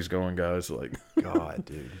fried Eddies going, guys. Like, God,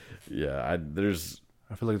 dude. yeah, I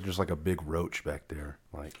feel like there's like a big roach back there.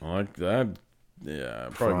 Like that. Yeah,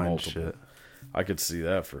 probably frying multiple. shit. I could see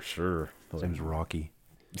that for sure. His name's Rocky.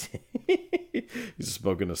 He's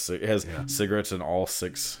smoking has cigarettes in all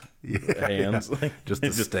six hands. Just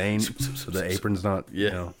the stain. So the apron's not,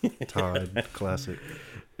 Yeah. you know, tied. Classic.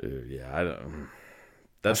 Yeah, I don't.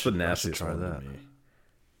 That's the nastiest try one to that. me.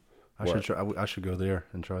 I should try. I should go there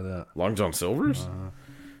and try that. Long John Silver's.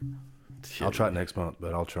 I'll try it next month,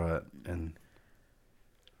 but I'll try it. And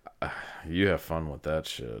You have fun with that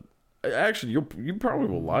shit. Actually, you probably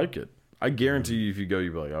will like it. I guarantee you, if you go,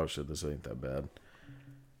 you'll be like, "Oh shit, this ain't that bad."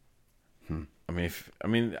 I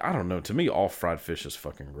mean, I don't know. To me, all fried fish is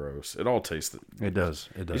fucking gross. It all tastes. it does.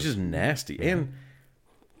 It's just nasty, and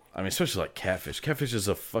I mean, especially like catfish. Catfish is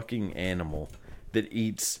a fucking animal that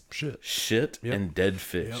eats shit and dead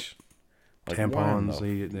fish. Like, Tampons,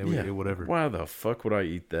 they eat whatever. Why the fuck would I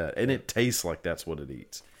eat that? And it tastes like that's what it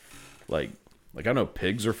eats. Like I know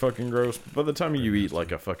pigs are fucking gross, but by the time you eat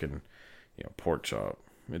like a fucking, you know, pork chop,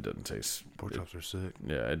 it doesn't taste. Pork chops are sick.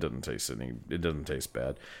 Yeah, it doesn't taste It doesn't taste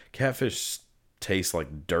bad. Catfish tastes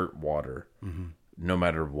like dirt water, no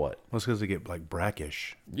matter what. Well, it's because they get like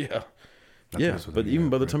brackish. Yeah. Yeah, But even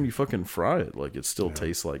by the time you fucking fry it, like, it still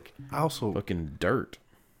tastes like I also. fucking dirt.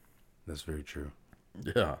 That's very true.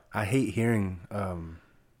 Yeah. I hate hearing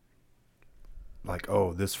like,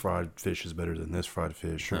 oh, this fried fish is better than this fried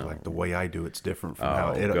fish, or like the way I do it's different from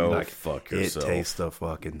how it go like, fuck it yourself. tastes the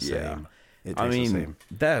fucking same. Yeah. It I tastes mean, the same.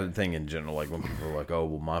 that thing in general, like when people are like, "Oh,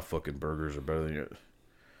 well, my fucking burgers are better than yours."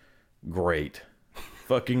 Great,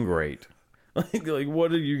 fucking great. Like,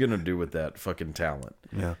 what are you gonna do with that fucking talent?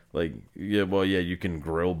 Yeah. Like, you can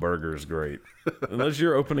grill burgers, great. Unless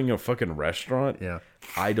you're opening a fucking restaurant, Yeah.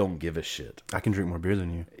 I don't give a shit. I can drink more beer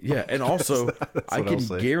than you. Yeah, and also, I what I'll can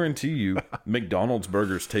say. guarantee you, McDonald's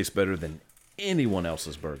burgers taste better than anyone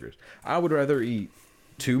else's burgers. I would rather eat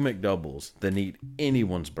 2 McDoubles than eat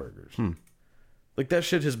anyone's burgers. Like, that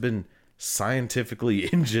shit has been scientifically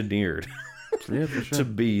engineered Yeah, for sure. to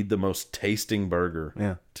be the most tasting burger.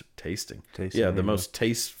 Yeah. Tasting. Tasting, Yeah, there the you most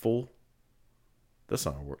tasteful. That's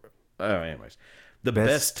not a word. Anyways, the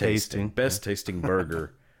Best best tasting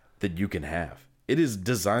burger that you can have. It is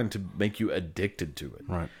designed to make you addicted to it.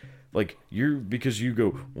 Right. Like, because you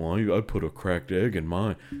go, well, I put a cracked egg in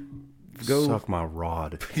mine. go suck my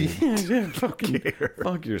rod. fuck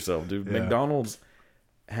yourself, dude. Yeah. McDonald's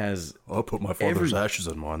has I'll put my father's ashes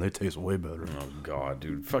in mine. They taste way better. oh god,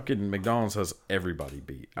 dude. Fucking McDonald's has everybody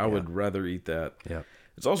beat. I would rather eat that. Yeah.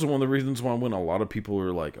 It's also one of the reasons why when a lot of people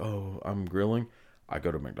are like, "Oh, I'm grilling," I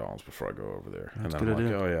go to McDonald's before I go over there, and That's I'm a like, good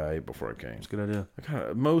idea. "Oh yeah, I ate before I came." It's a good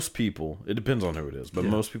idea. Most people, it depends on who it is, but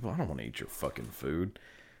most people, I don't want to eat your fucking food.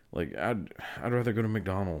 Like I'd rather go to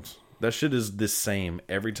McDonald's. That shit is the same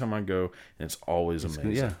every time I go, and it's always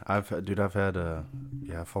amazing. Yeah, I've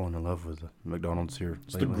fallen in love with McDonald's here.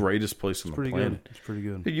 It's the greatest place on the planet. Good. It's pretty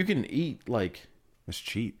good. You can eat like It's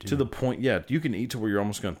cheap too. to the point. Yeah, you can eat to where you're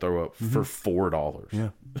almost going to throw up for $4. Yeah,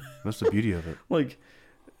 that's the beauty of it. Like,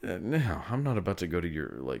 no, I'm not about to go to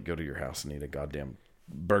your house and eat a goddamn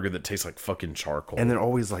burger that tastes like fucking charcoal. And they're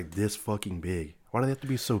always like this fucking big. Why do they have to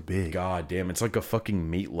be so big? God damn, it's like a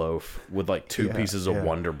fucking meatloaf with like two pieces of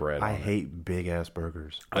Wonder Bread. I on it. hate big ass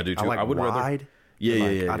burgers. I do too. I would rather. wide. Yeah,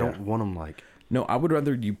 like, yeah. I don't want them like. No, I would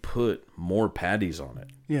rather you put more patties on it.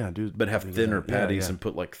 Yeah, dude. But have thinner Yeah, patties yeah. and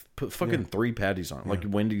put fucking 3 patties on it. Like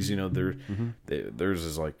Wendy's, you know, theirs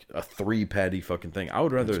is like a 3 patty fucking thing. I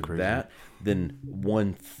would rather that than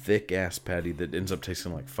one thick ass patty that ends up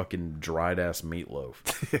tasting like fucking dried ass meatloaf.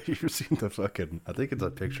 You've seen the fucking? I think it's a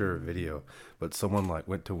picture or video, but someone like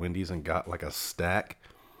went to Wendy's and got like a stack.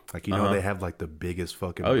 Like they have like the biggest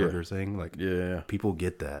fucking burger thing. Like people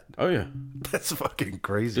get that. Oh yeah, that's fucking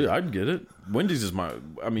crazy. Dude, I'd get it. Wendy's is my.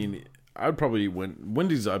 I mean, I'd probably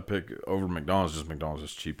Wendy's. I'd pick over McDonald's. Just McDonald's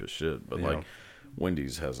is cheap as shit. But like,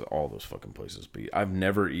 Wendy's has all those fucking places beat. I've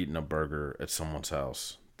never eaten a burger at someone's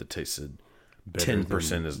house that tasted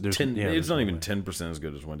 10% as 10. It's not even 10% as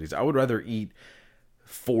good as Wendy's. I would rather eat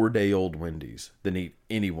 4-day-old Wendy's than eat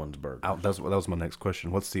anyone's burger. That was my next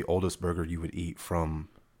question. What's the oldest burger you would eat from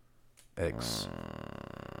X?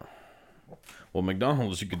 Well,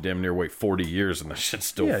 McDonald's, you could damn near wait 40 years and that shit's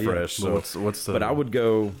still fresh. Well, So, what's the? but I would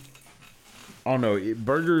go. I don't know.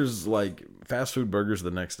 Burgers, like fast food burgers,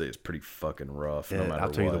 the next day is pretty fucking rough. No matter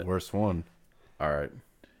I'll tell what. you the worst one. All right.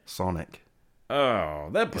 Sonic. Oh,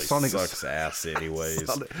 that place Sonic sucks ass. Anyways,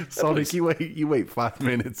 Sonic, you wait 5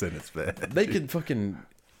 minutes and it's bad. They could fucking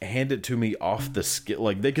hand it to me off the skit.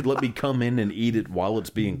 Like they could let me come in and eat it while it's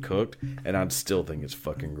being cooked, and I'd still think it's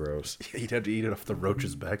fucking gross. You'd have to eat it off the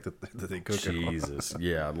roach's back that they cook it on. Jesus,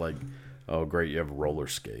 yeah, like. Oh, great! You have roller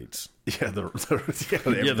skates. Yeah, the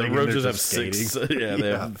the roaches have 6. Yeah,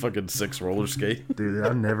 they have fucking 6 roller skates. Dude,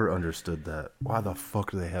 I never understood that. Why the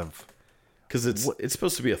fuck do they have? Because it's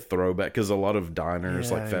supposed to be a throwback. Because a lot of diners,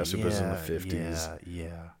 like fast food, was in the 50s.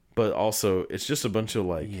 Yeah. But also, it's just a bunch of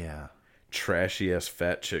like Yeah. trashy ass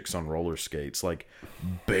fat chicks on roller skates, like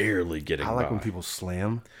barely getting. I like by. when people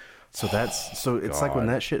slam. So it's like when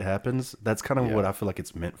that shit happens. That's kind of what I feel like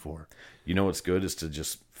it's meant for. You know what's good is to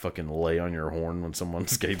just fucking lay on your horn when someone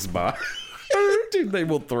skates by. Dude, they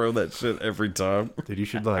will throw that shit every time. Dude, you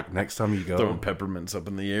should like next time you go Throwing peppermints up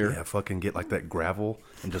in the air. Yeah, fucking get like that gravel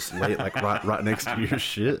and just lay it like right next to your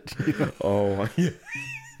shit. You know? Oh yeah.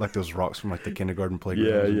 Like those rocks from like the kindergarten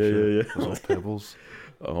playground. Yeah. Those little pebbles.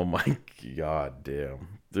 Oh my god,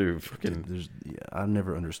 damn, dude, fucking. I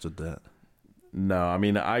never understood that. No, I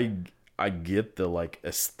mean I get the like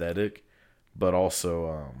aesthetic, but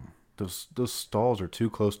also those stalls are too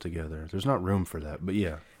close together. There's not room for that. But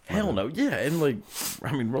yeah. hell no, yeah, and like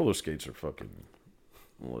I mean roller skates are fucking.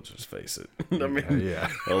 Let's just face it. I mean,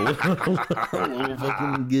 a little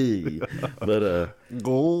fucking gay, but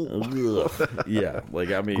yeah,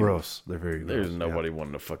 like I mean, gross. They're very gross. There's nobody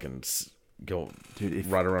wanting to fucking go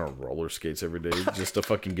ride around on roller skates every day just to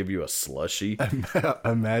fucking give you a slushie.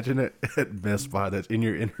 Imagine it at Best Buy that's in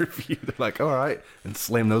your interview. They're like, all right, and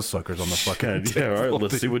slam those suckers on the fucking table. All right,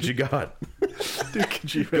 let's see what you got. Dude,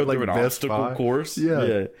 could you go through an Best obstacle Buy? course?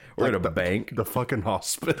 Yeah. Or like at a bank. The fucking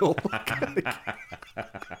hospital.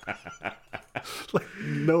 Like,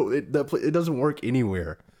 no, it doesn't work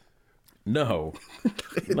anywhere. No.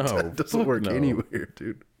 It doesn't work anywhere,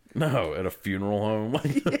 dude. No, at a funeral home.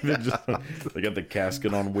 Like, they got the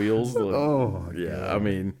casket on wheels. Oh, yeah. God. I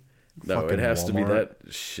mean, no, Fucking it has to be Walmart.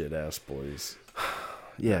 that shit ass place.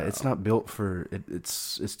 Yeah, it's not built for it.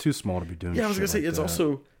 It's too small to be doing. Yeah, I was gonna say like it's that.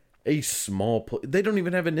 also a small place. They don't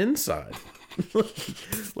even have an inside. Like,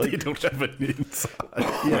 they don't have an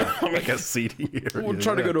inside. Yeah, like a seating area. We'll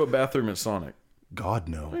try to go to a bathroom at Sonic. God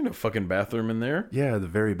no. There ain't no fucking bathroom in there. Yeah, the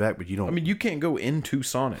very back, but you don't. I mean, you can't go into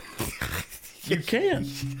Sonic. You can't.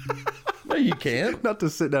 No, you can't. Not to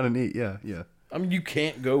sit down and eat. Yeah. I mean, you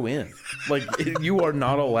can't go in. Like, you are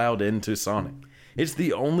not allowed into Sonic. It's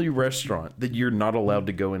the only restaurant that you're not allowed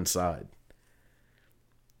to go inside.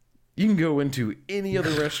 You can go into any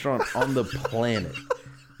other restaurant on the planet.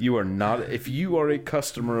 You are not. If you are a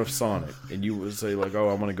customer of Sonic and you would say like, "Oh,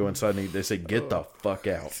 I want to go inside and eat," they say, "Get the fuck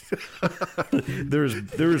out."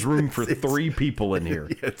 there's room for 3 people in here.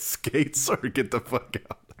 Yeah, it's skates or get the fuck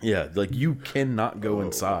out. Yeah, like you cannot go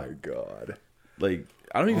inside. Oh my god. Like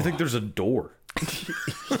I don't even think there's a door.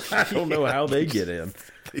 I don't know how they get in,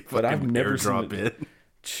 but I've never drop seen in.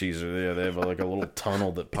 Jeez, yeah, they have like a little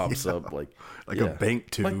tunnel that pops up, like a bank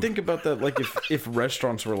tube. Like think about that. Like if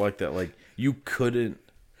restaurants were like that, like you couldn't.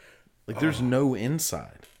 Like there's no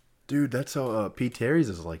inside. Dude, that's how P. Terry's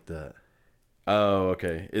is like that. Oh,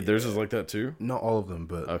 okay. Theirs is like that too? Not all of them,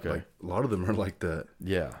 but Okay. like, a lot of them are like that.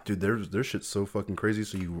 Yeah. Dude, their shit's so fucking crazy.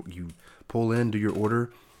 So you pull in, do your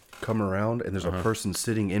order, come around, and there's a person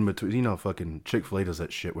sitting in between. You know, fucking Chick-fil-A does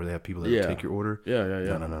that shit where they have people that Yeah. take your order. Yeah, yeah,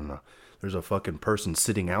 yeah. No. There's a fucking person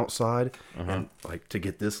sitting outside, and like to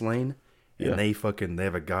get this lane, and Yeah. they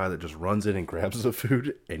have a guy that just runs in and grabs the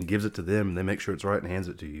food and gives it to them, and they make sure it's right and hands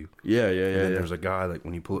it to you. Yeah, And then yeah. there's a guy like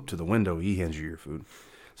when you pull up to the window, he hands you your food.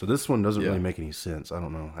 So this one doesn't really make any sense. I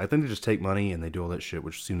don't know. I think they just take money and they do all that shit,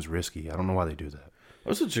 which seems risky. I don't know why they do that.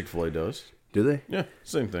 That's what Chick-fil-A does. Do they? Yeah,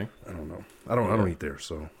 same thing. I don't know. I don't eat there,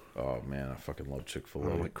 so Oh man, I fucking love I Chick-fil-A.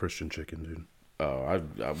 don't like Christian chicken, dude. Oh,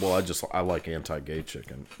 I like anti-gay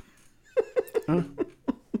chicken.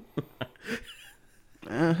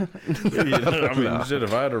 I mean, shit.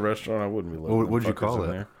 If I had a restaurant, I wouldn't be letting What them would you fuckers call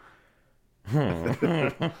in it?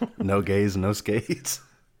 there. No gays, no skates.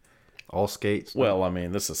 All skates. Well, I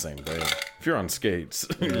mean, that's the same thing. If you're on skates,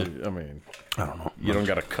 I mean, I don't know. you don't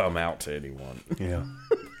got to come out to anyone. Yeah.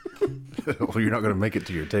 Well, you're not gonna make it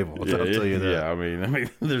to your table. I'll tell you that. Yeah, I mean,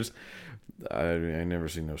 there's. I never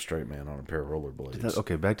seen no straight man on a pair of rollerblades.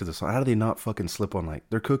 Okay, back to this. How do they not fucking slip on like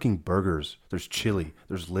they're cooking burgers? There's chili.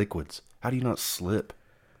 There's liquids. How do you not slip?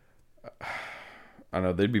 I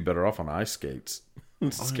know they'd be better off on ice skates.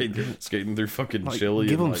 Skating through fucking Like, chili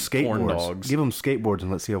give and them like corn skateboards. dogs. Give them skateboards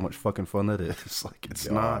and let's see how much fucking fun that is. Like it's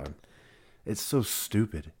not. God. It's so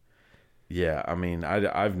stupid. Yeah, I mean,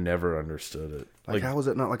 I've never understood it. Like how is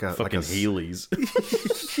it not like a fucking like a, Heelys?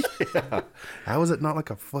 How is it not like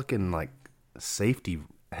a fucking like safety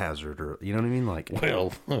hazard or you know what I mean? Like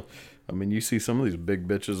Well, I mean, you see some of these big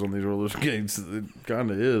bitches on these roller skates. It kind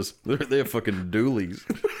of is. They have fucking dualies.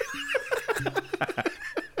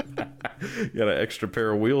 Got an extra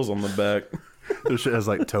pair of wheels on the back. this shit has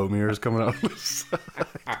like toe mirrors coming out.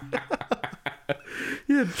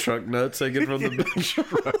 Yeah, truck nuts hanging from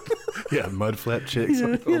the back. Yeah, mud flap chicks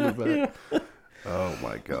on the back. Oh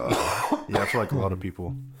my god. Yeah, I feel like a lot of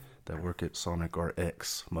people that work at Sonic are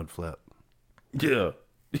ex mud flap. Yeah,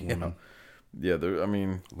 yeah, yeah. I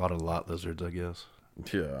mean, A lot of lot lizards, I guess.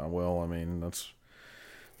 yeah. Well, I mean, it's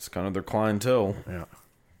kind of their clientele. Yeah.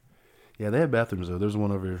 Yeah, they have bathrooms though. There's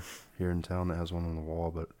one over here in town that has one on the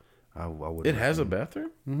wall, but I wouldn't. It has a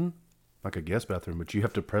bathroom. like a guest bathroom, but you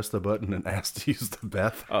have to press the button and ask to use the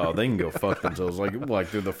bathroom. Oh, they can go fuck themselves. Like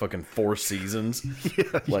through the fucking Four Seasons.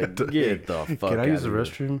 Like, get the fuck Can I use outta the here.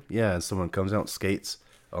 restroom? Yeah, and someone comes out, skates,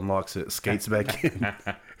 unlocks it, skates back in,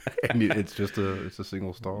 and it's just a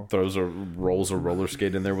single stall. Rolls a roller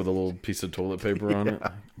skate in there with a little piece of toilet paper on it.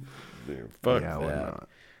 Dude, fuck Yeah, why that. not?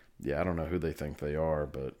 Yeah, I don't know who they think they are,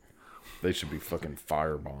 but they should be fucking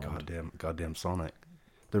firebombed. Goddamn Sonic.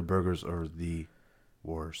 Their burgers are the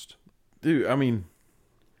worst. Dude, I mean,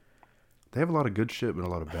 They have a lot of good shit, but a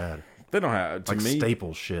lot of bad. they don't have, to Like me,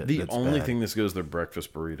 staple shit. the that's only bad. thing that goes, they're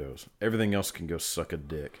breakfast burritos. Everything else can go suck a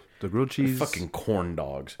dick. The grilled cheese. Fucking corn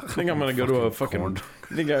dogs. I think I'm gonna go to a Fucking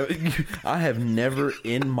fucking. I have never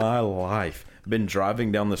in my life been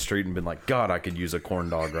driving down the street and been like, God, I could use a corn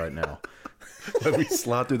dog right now. Let me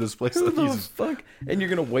slide through this place. Who that the uses- fuck? And you're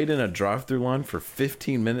gonna wait in a drive-through line for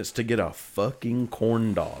 15 minutes to get a fucking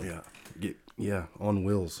corn dog. Yeah, on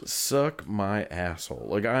wheels. Suck my asshole.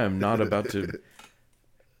 Like, I am not about to.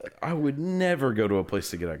 I would never go to a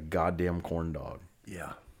place to get a goddamn corn dog.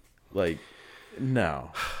 Yeah. Like,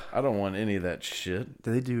 no, I don't want any of that shit.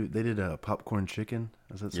 They did a popcorn chicken.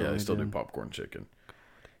 Is that something Yeah, they still do did? popcorn chicken.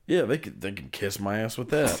 Yeah, they can kiss my ass with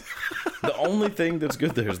that. The only thing that's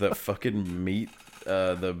good there is that fucking meat,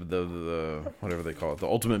 the whatever they call it, the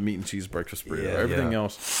ultimate meat and cheese breakfast burrito. Yeah, Everything yeah.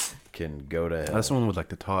 else can go to hell. That's the one with like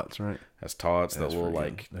the tots, right? Has tots, that That's little pretty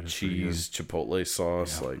like good. That is pretty cheese chipotle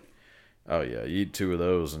sauce, Yeah. like. Oh yeah, you eat 2 of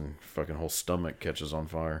those and fucking whole stomach catches on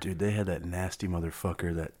fire. Dude, they had that nasty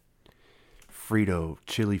motherfucker, that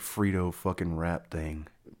chili Frito fucking wrap thing.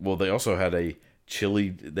 Well, they also had a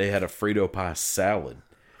they had a Frito pie salad.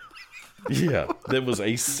 Yeah, there was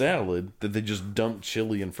a salad that they just dumped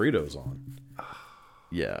chili and Fritos on.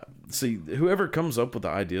 Yeah. See, whoever comes up with the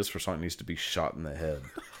ideas for something needs to be shot in the head.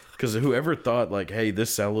 Because whoever thought like, hey,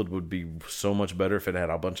 this salad would be so much better if it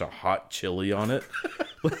had a bunch of hot chili on it.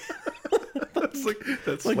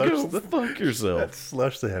 That's Like, go fuck yourself. That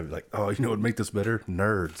slush they have, like, oh, you know what would make this better?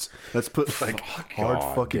 Nerds. Let's put like hard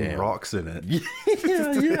God fucking damn. rocks in it.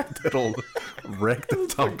 Yeah. That'll wreck the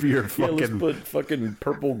top of your Yeah, let's fucking. put fucking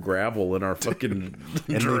purple gravel in our fucking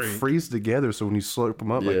And drink. they freeze together, so when you slurp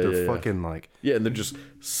them up, like Yeah, they're yeah, yeah. fucking like. Yeah, and they're just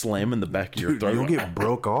slamming the back of your Dude, throat. you'll get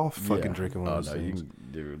broke off fucking Yeah. drinking one Oh of those no, things.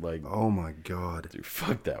 dude, like, Oh my god. dude,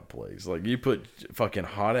 fuck that place. Like, you put fucking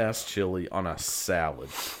hot ass chili on a salad.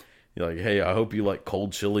 You're like, hey, I hope you like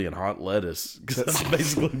cold chili and hot lettuce, because that's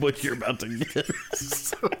basically what you're about to get.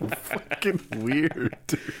 So fucking weird,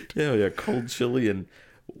 dude. Yeah, cold chili and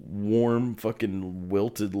warm fucking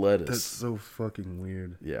wilted lettuce. That's so fucking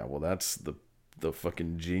weird. Yeah, well, that's the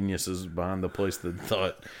fucking geniuses behind the place that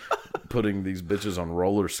thought putting these bitches on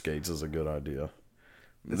roller skates is a good idea.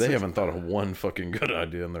 They haven't thought of one fucking good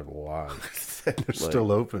idea in their lives. And they're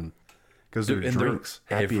still open because they're Dude, and they're drinks.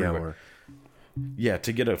 Happy everywhere. hour. Yeah,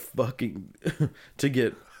 to get a fucking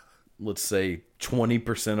let's say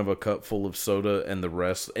 20% of a cup full of soda and the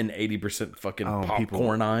rest and 80% fucking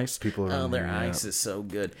popcorn ice. people are their yeah. ice is so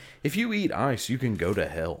good. If you eat ice, you can go to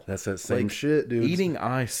hell. That's that same shit, dude. Eating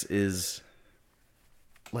ice is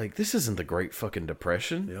like, this isn't the Great fucking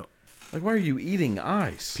Depression. Yep. Like, why are you eating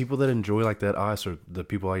ice? People that enjoy like that ice are the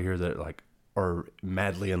people I hear that like are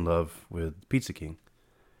madly in love with Pizza King.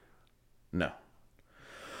 No.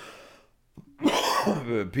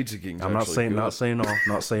 Pizza King's I'm not actually saying good.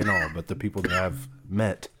 not saying all, but the people that I've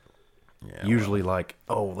met usually like,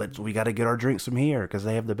 oh, we got to get our drinks from here because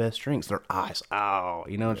they have the best drinks. They're ice. Oh,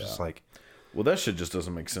 you know, just like. Well, that shit just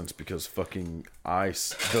doesn't make sense because fucking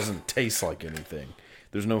ice doesn't taste like anything.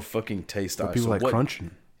 There's no fucking taste ice. People So like what-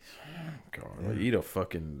 crunching. God, eat a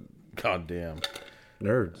fucking goddamn.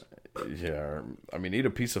 Nerds. Yeah, I mean, eat a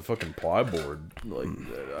piece of fucking plyboard. Like,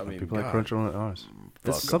 I mean, People like God, crunching on that ice.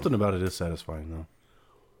 It's something about it is satisfying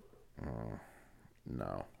though.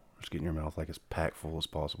 no. Just getting your mouth like as packed full as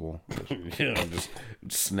possible. Yeah, just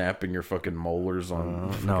snapping your fucking molars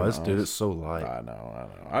on. No, fucking dude, ice. it's so light. I know.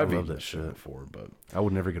 I've love eaten that that shit shit. before, but I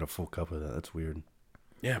would never get a full cup of that. That's weird.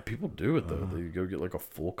 yeah, people do it though. They go get like a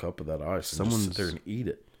full cup of that ice and just sit there and eat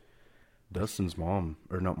it. Dustin's mom,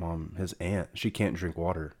 or not mom, his aunt, she can't drink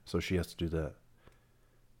water, so she has to do that.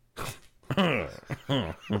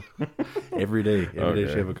 Every day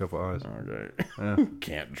she have a cup of ice. Okay.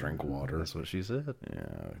 Can't drink water. That's what she said. Yeah,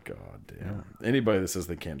 god damn. Anybody that says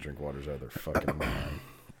they can't drink water is out of their fucking mind.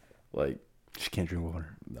 Like, She can't drink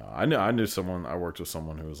water. no, I knew someone. I worked with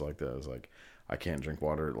someone who was like that. It was like, I can't drink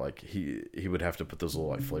water. Like, he would have to put those little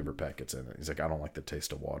like flavor packets in it. He's like, I don't like the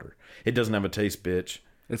taste of water. It doesn't have a taste, bitch.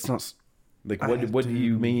 It's not. Like, what do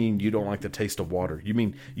you mean you don't like the taste of water? You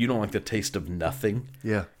mean you don't like the taste of nothing?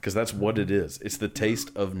 Yeah, Because that's what it is. It's the taste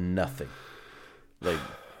of nothing. Like,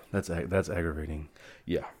 that's aggravating.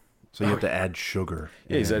 yeah. So you have to add sugar.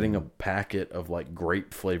 Yeah, he's adding a packet of like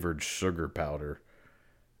grape flavored sugar powder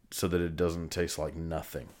so that it doesn't taste like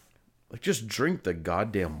nothing. Like, just drink the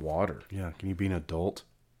goddamn water. Yeah, can you be an adult?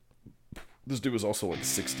 This dude was also like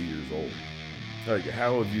 60 years old. Like,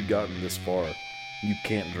 how have you gotten this far? You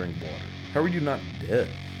can't drink water. How are you not dead?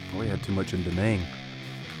 Probably had too much in Da Nang.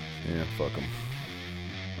 Yeah, fuck him.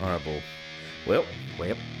 All right, bull. Well,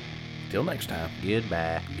 till next time.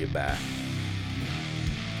 Goodbye. Goodbye.